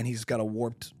YouTuber, and he's got a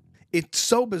warped. It's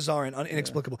so bizarre and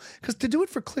inexplicable. Because to do it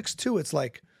for clicks too, it's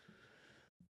like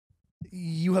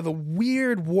you have a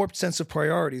weird warped sense of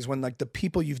priorities when like the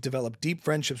people you've developed deep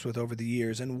friendships with over the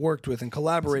years and worked with and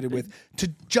collaborated with to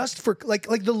just for like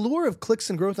the lure of clicks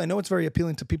and growth. I know it's very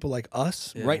appealing to people like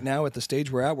us right now at the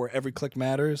stage we're at where every click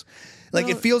matters. Like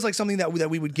it feels like something that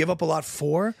we would give up a lot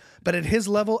for, but at his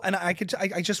level, and I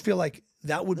just feel like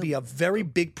that would be a very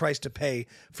big price to pay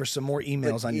for some more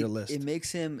emails on your list. It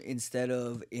makes him, instead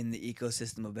of in the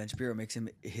ecosystem of Ben Shapiro, it makes him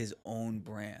his own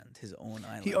brand, his own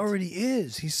island. He already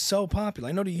is. He's so popular.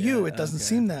 I know to you it doesn't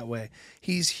seem that way.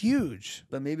 He's huge.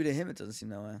 But maybe to him it doesn't seem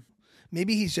that way.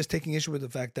 Maybe he's just taking issue with the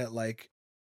fact that like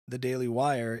the Daily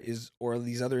Wire or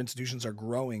these other institutions are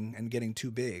growing and getting too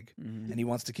big, and he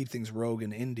wants to keep things rogue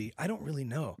and indie. I don't really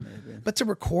know. Maybe. But to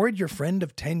record your friend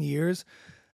of 10 years,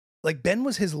 like Ben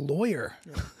was his lawyer.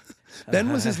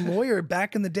 Ben was his lawyer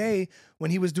back in the day when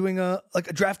he was doing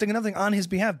drafting another thing on his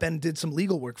behalf. Ben did some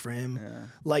legal work for him. Yeah.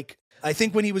 Like I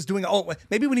think when he was doing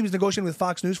maybe when he was negotiating with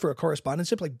Fox News for a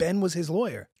correspondentship, like Ben was his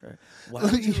lawyer. Right. Why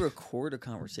would you record a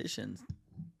conversation?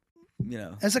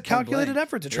 As a calculated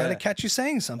effort to try to catch you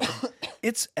saying something.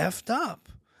 It's effed up.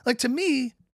 Like to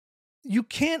me, you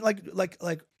can't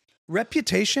like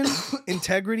reputation,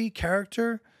 integrity,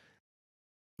 character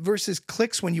versus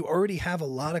clicks when you already have a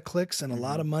lot of clicks and a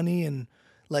lot of money, and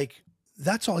like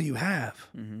that's all you have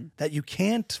that you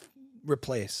can't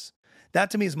replace.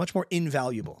 That to me is much more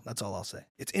invaluable. That's all I'll say.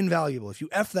 It's invaluable. If you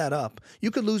F that up,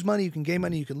 you could lose money, you can gain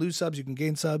money, you can lose subs, you can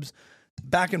gain subs,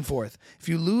 back and forth. If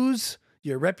you lose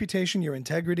your reputation, your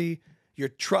integrity, your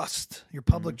trust, your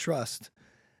public trust,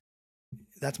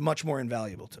 that's much more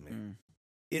invaluable to me.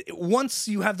 Once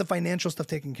you have the financial stuff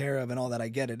taken care of and all that, I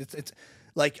get it. It's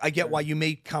like, I get why you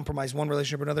may compromise one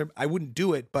relationship or another. I wouldn't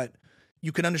do it, but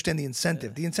you can understand the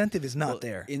incentive. The incentive is not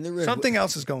there. Something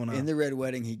else is going on. In the Red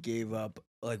Wedding, he gave up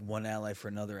like one ally for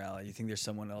another ally. You think there's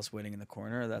someone else waiting in the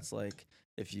corner? That's like,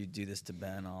 if you do this to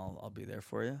Ben, I'll be there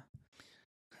for you.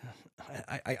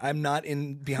 I'm not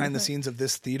in behind the scenes of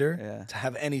this theater to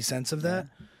have any sense of that.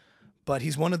 Yeah. But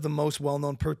he's one of the most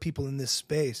well-known people in this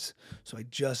space. So I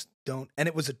just don't. And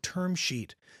it was a term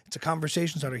sheet. It's a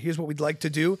conversation starter. Here's what we'd like to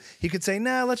do. He could say,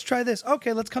 nah, let's try this.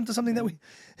 Okay, let's come to something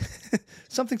that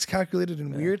something's calculated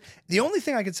and weird. The only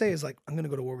thing I could say is like, I'm going to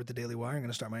go to war with the Daily Wire. I'm going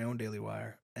to start my own Daily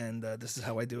Wire. And this is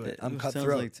how I do it. I'm cutthroat.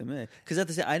 Sounds like to me.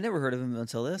 Because I never heard of him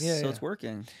until this, so it's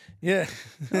working. Yeah.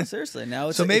 No, seriously. Now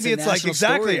it's so maybe it's like,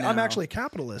 exactly, I'm actually a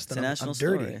capitalist. It's and a national I'm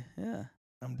dirty. Story. Yeah.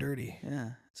 I'm dirty.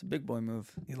 Yeah. It's a big boy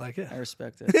move. You like it? I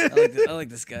respect it. I like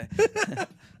this guy.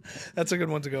 That's a good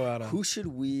one to go out on. Who could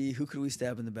we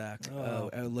stab in the back?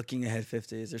 Looking ahead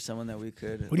 50. Is there someone that we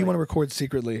could? Who do you want to record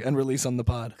secretly and release on the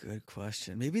pod? Good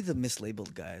question. Maybe the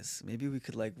mislabeled guys. Maybe we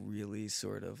could like really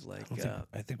sort of like.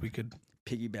 I think we could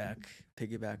piggyback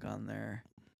on their.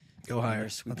 Go higher.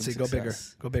 Let's see. Go bigger.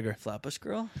 Go bigger. Flatbush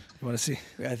Girl. You want to see?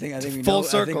 I think we full know.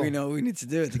 circle. I think we know what we need to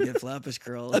do to get Flatbush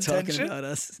Girl talking about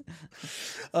us.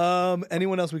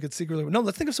 Anyone else we could secretly? No.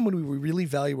 Let's think of someone we really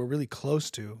value, we're really close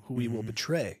to, who we will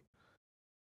betray.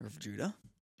 Or Judah.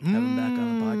 Have him back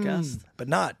on the podcast, but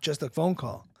not just a phone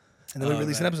call. And then we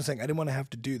release an episode saying, "I didn't want to have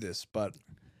to do this, but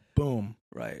boom."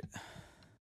 Right.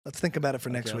 Let's think about it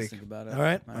for next week. Think about it. All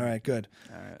right? All right, good.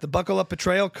 All right. The Buckle Up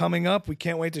Betrayal coming up. We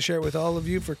can't wait to share it with all of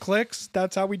you for clicks.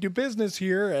 That's how we do business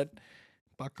here at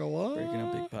Buckle Up. Breaking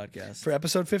Up Big Podcast. For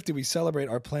episode 50, we celebrate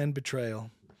our planned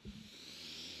betrayal.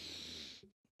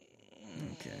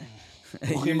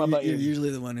 Okay. You're usually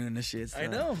the one who initiates that. I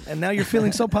know. And now you're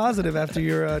feeling so positive after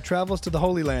your travels to the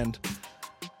Holy Land.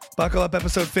 Buckle Up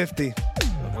episode 50.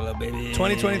 Buckle up, baby.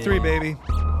 2023, baby.